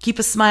music, keep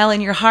a smile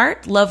in your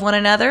heart, love one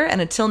another,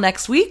 and until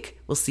next week,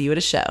 we'll see you at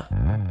a show.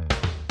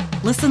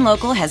 Listen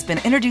Local has been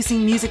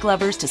introducing music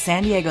lovers to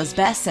San Diego's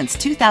best since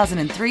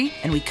 2003,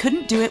 and we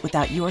couldn't do it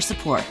without your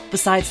support.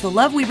 Besides the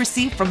love we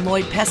receive from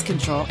Lloyd Pest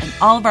Control and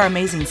all of our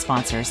amazing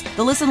sponsors,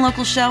 the Listen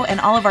Local show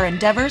and all of our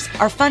endeavors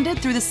are funded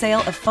through the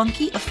sale of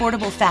funky,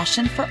 affordable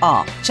fashion for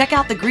all. Check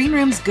out the Green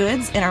Room's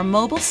goods in our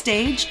mobile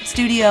stage,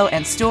 studio,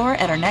 and store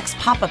at our next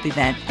pop-up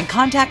event, and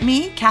contact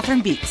me,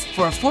 Catherine Beeks,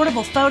 for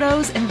affordable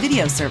photos and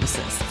video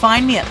services.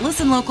 Find me at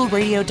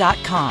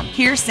listenlocalradio.com.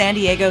 Hear San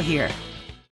Diego here.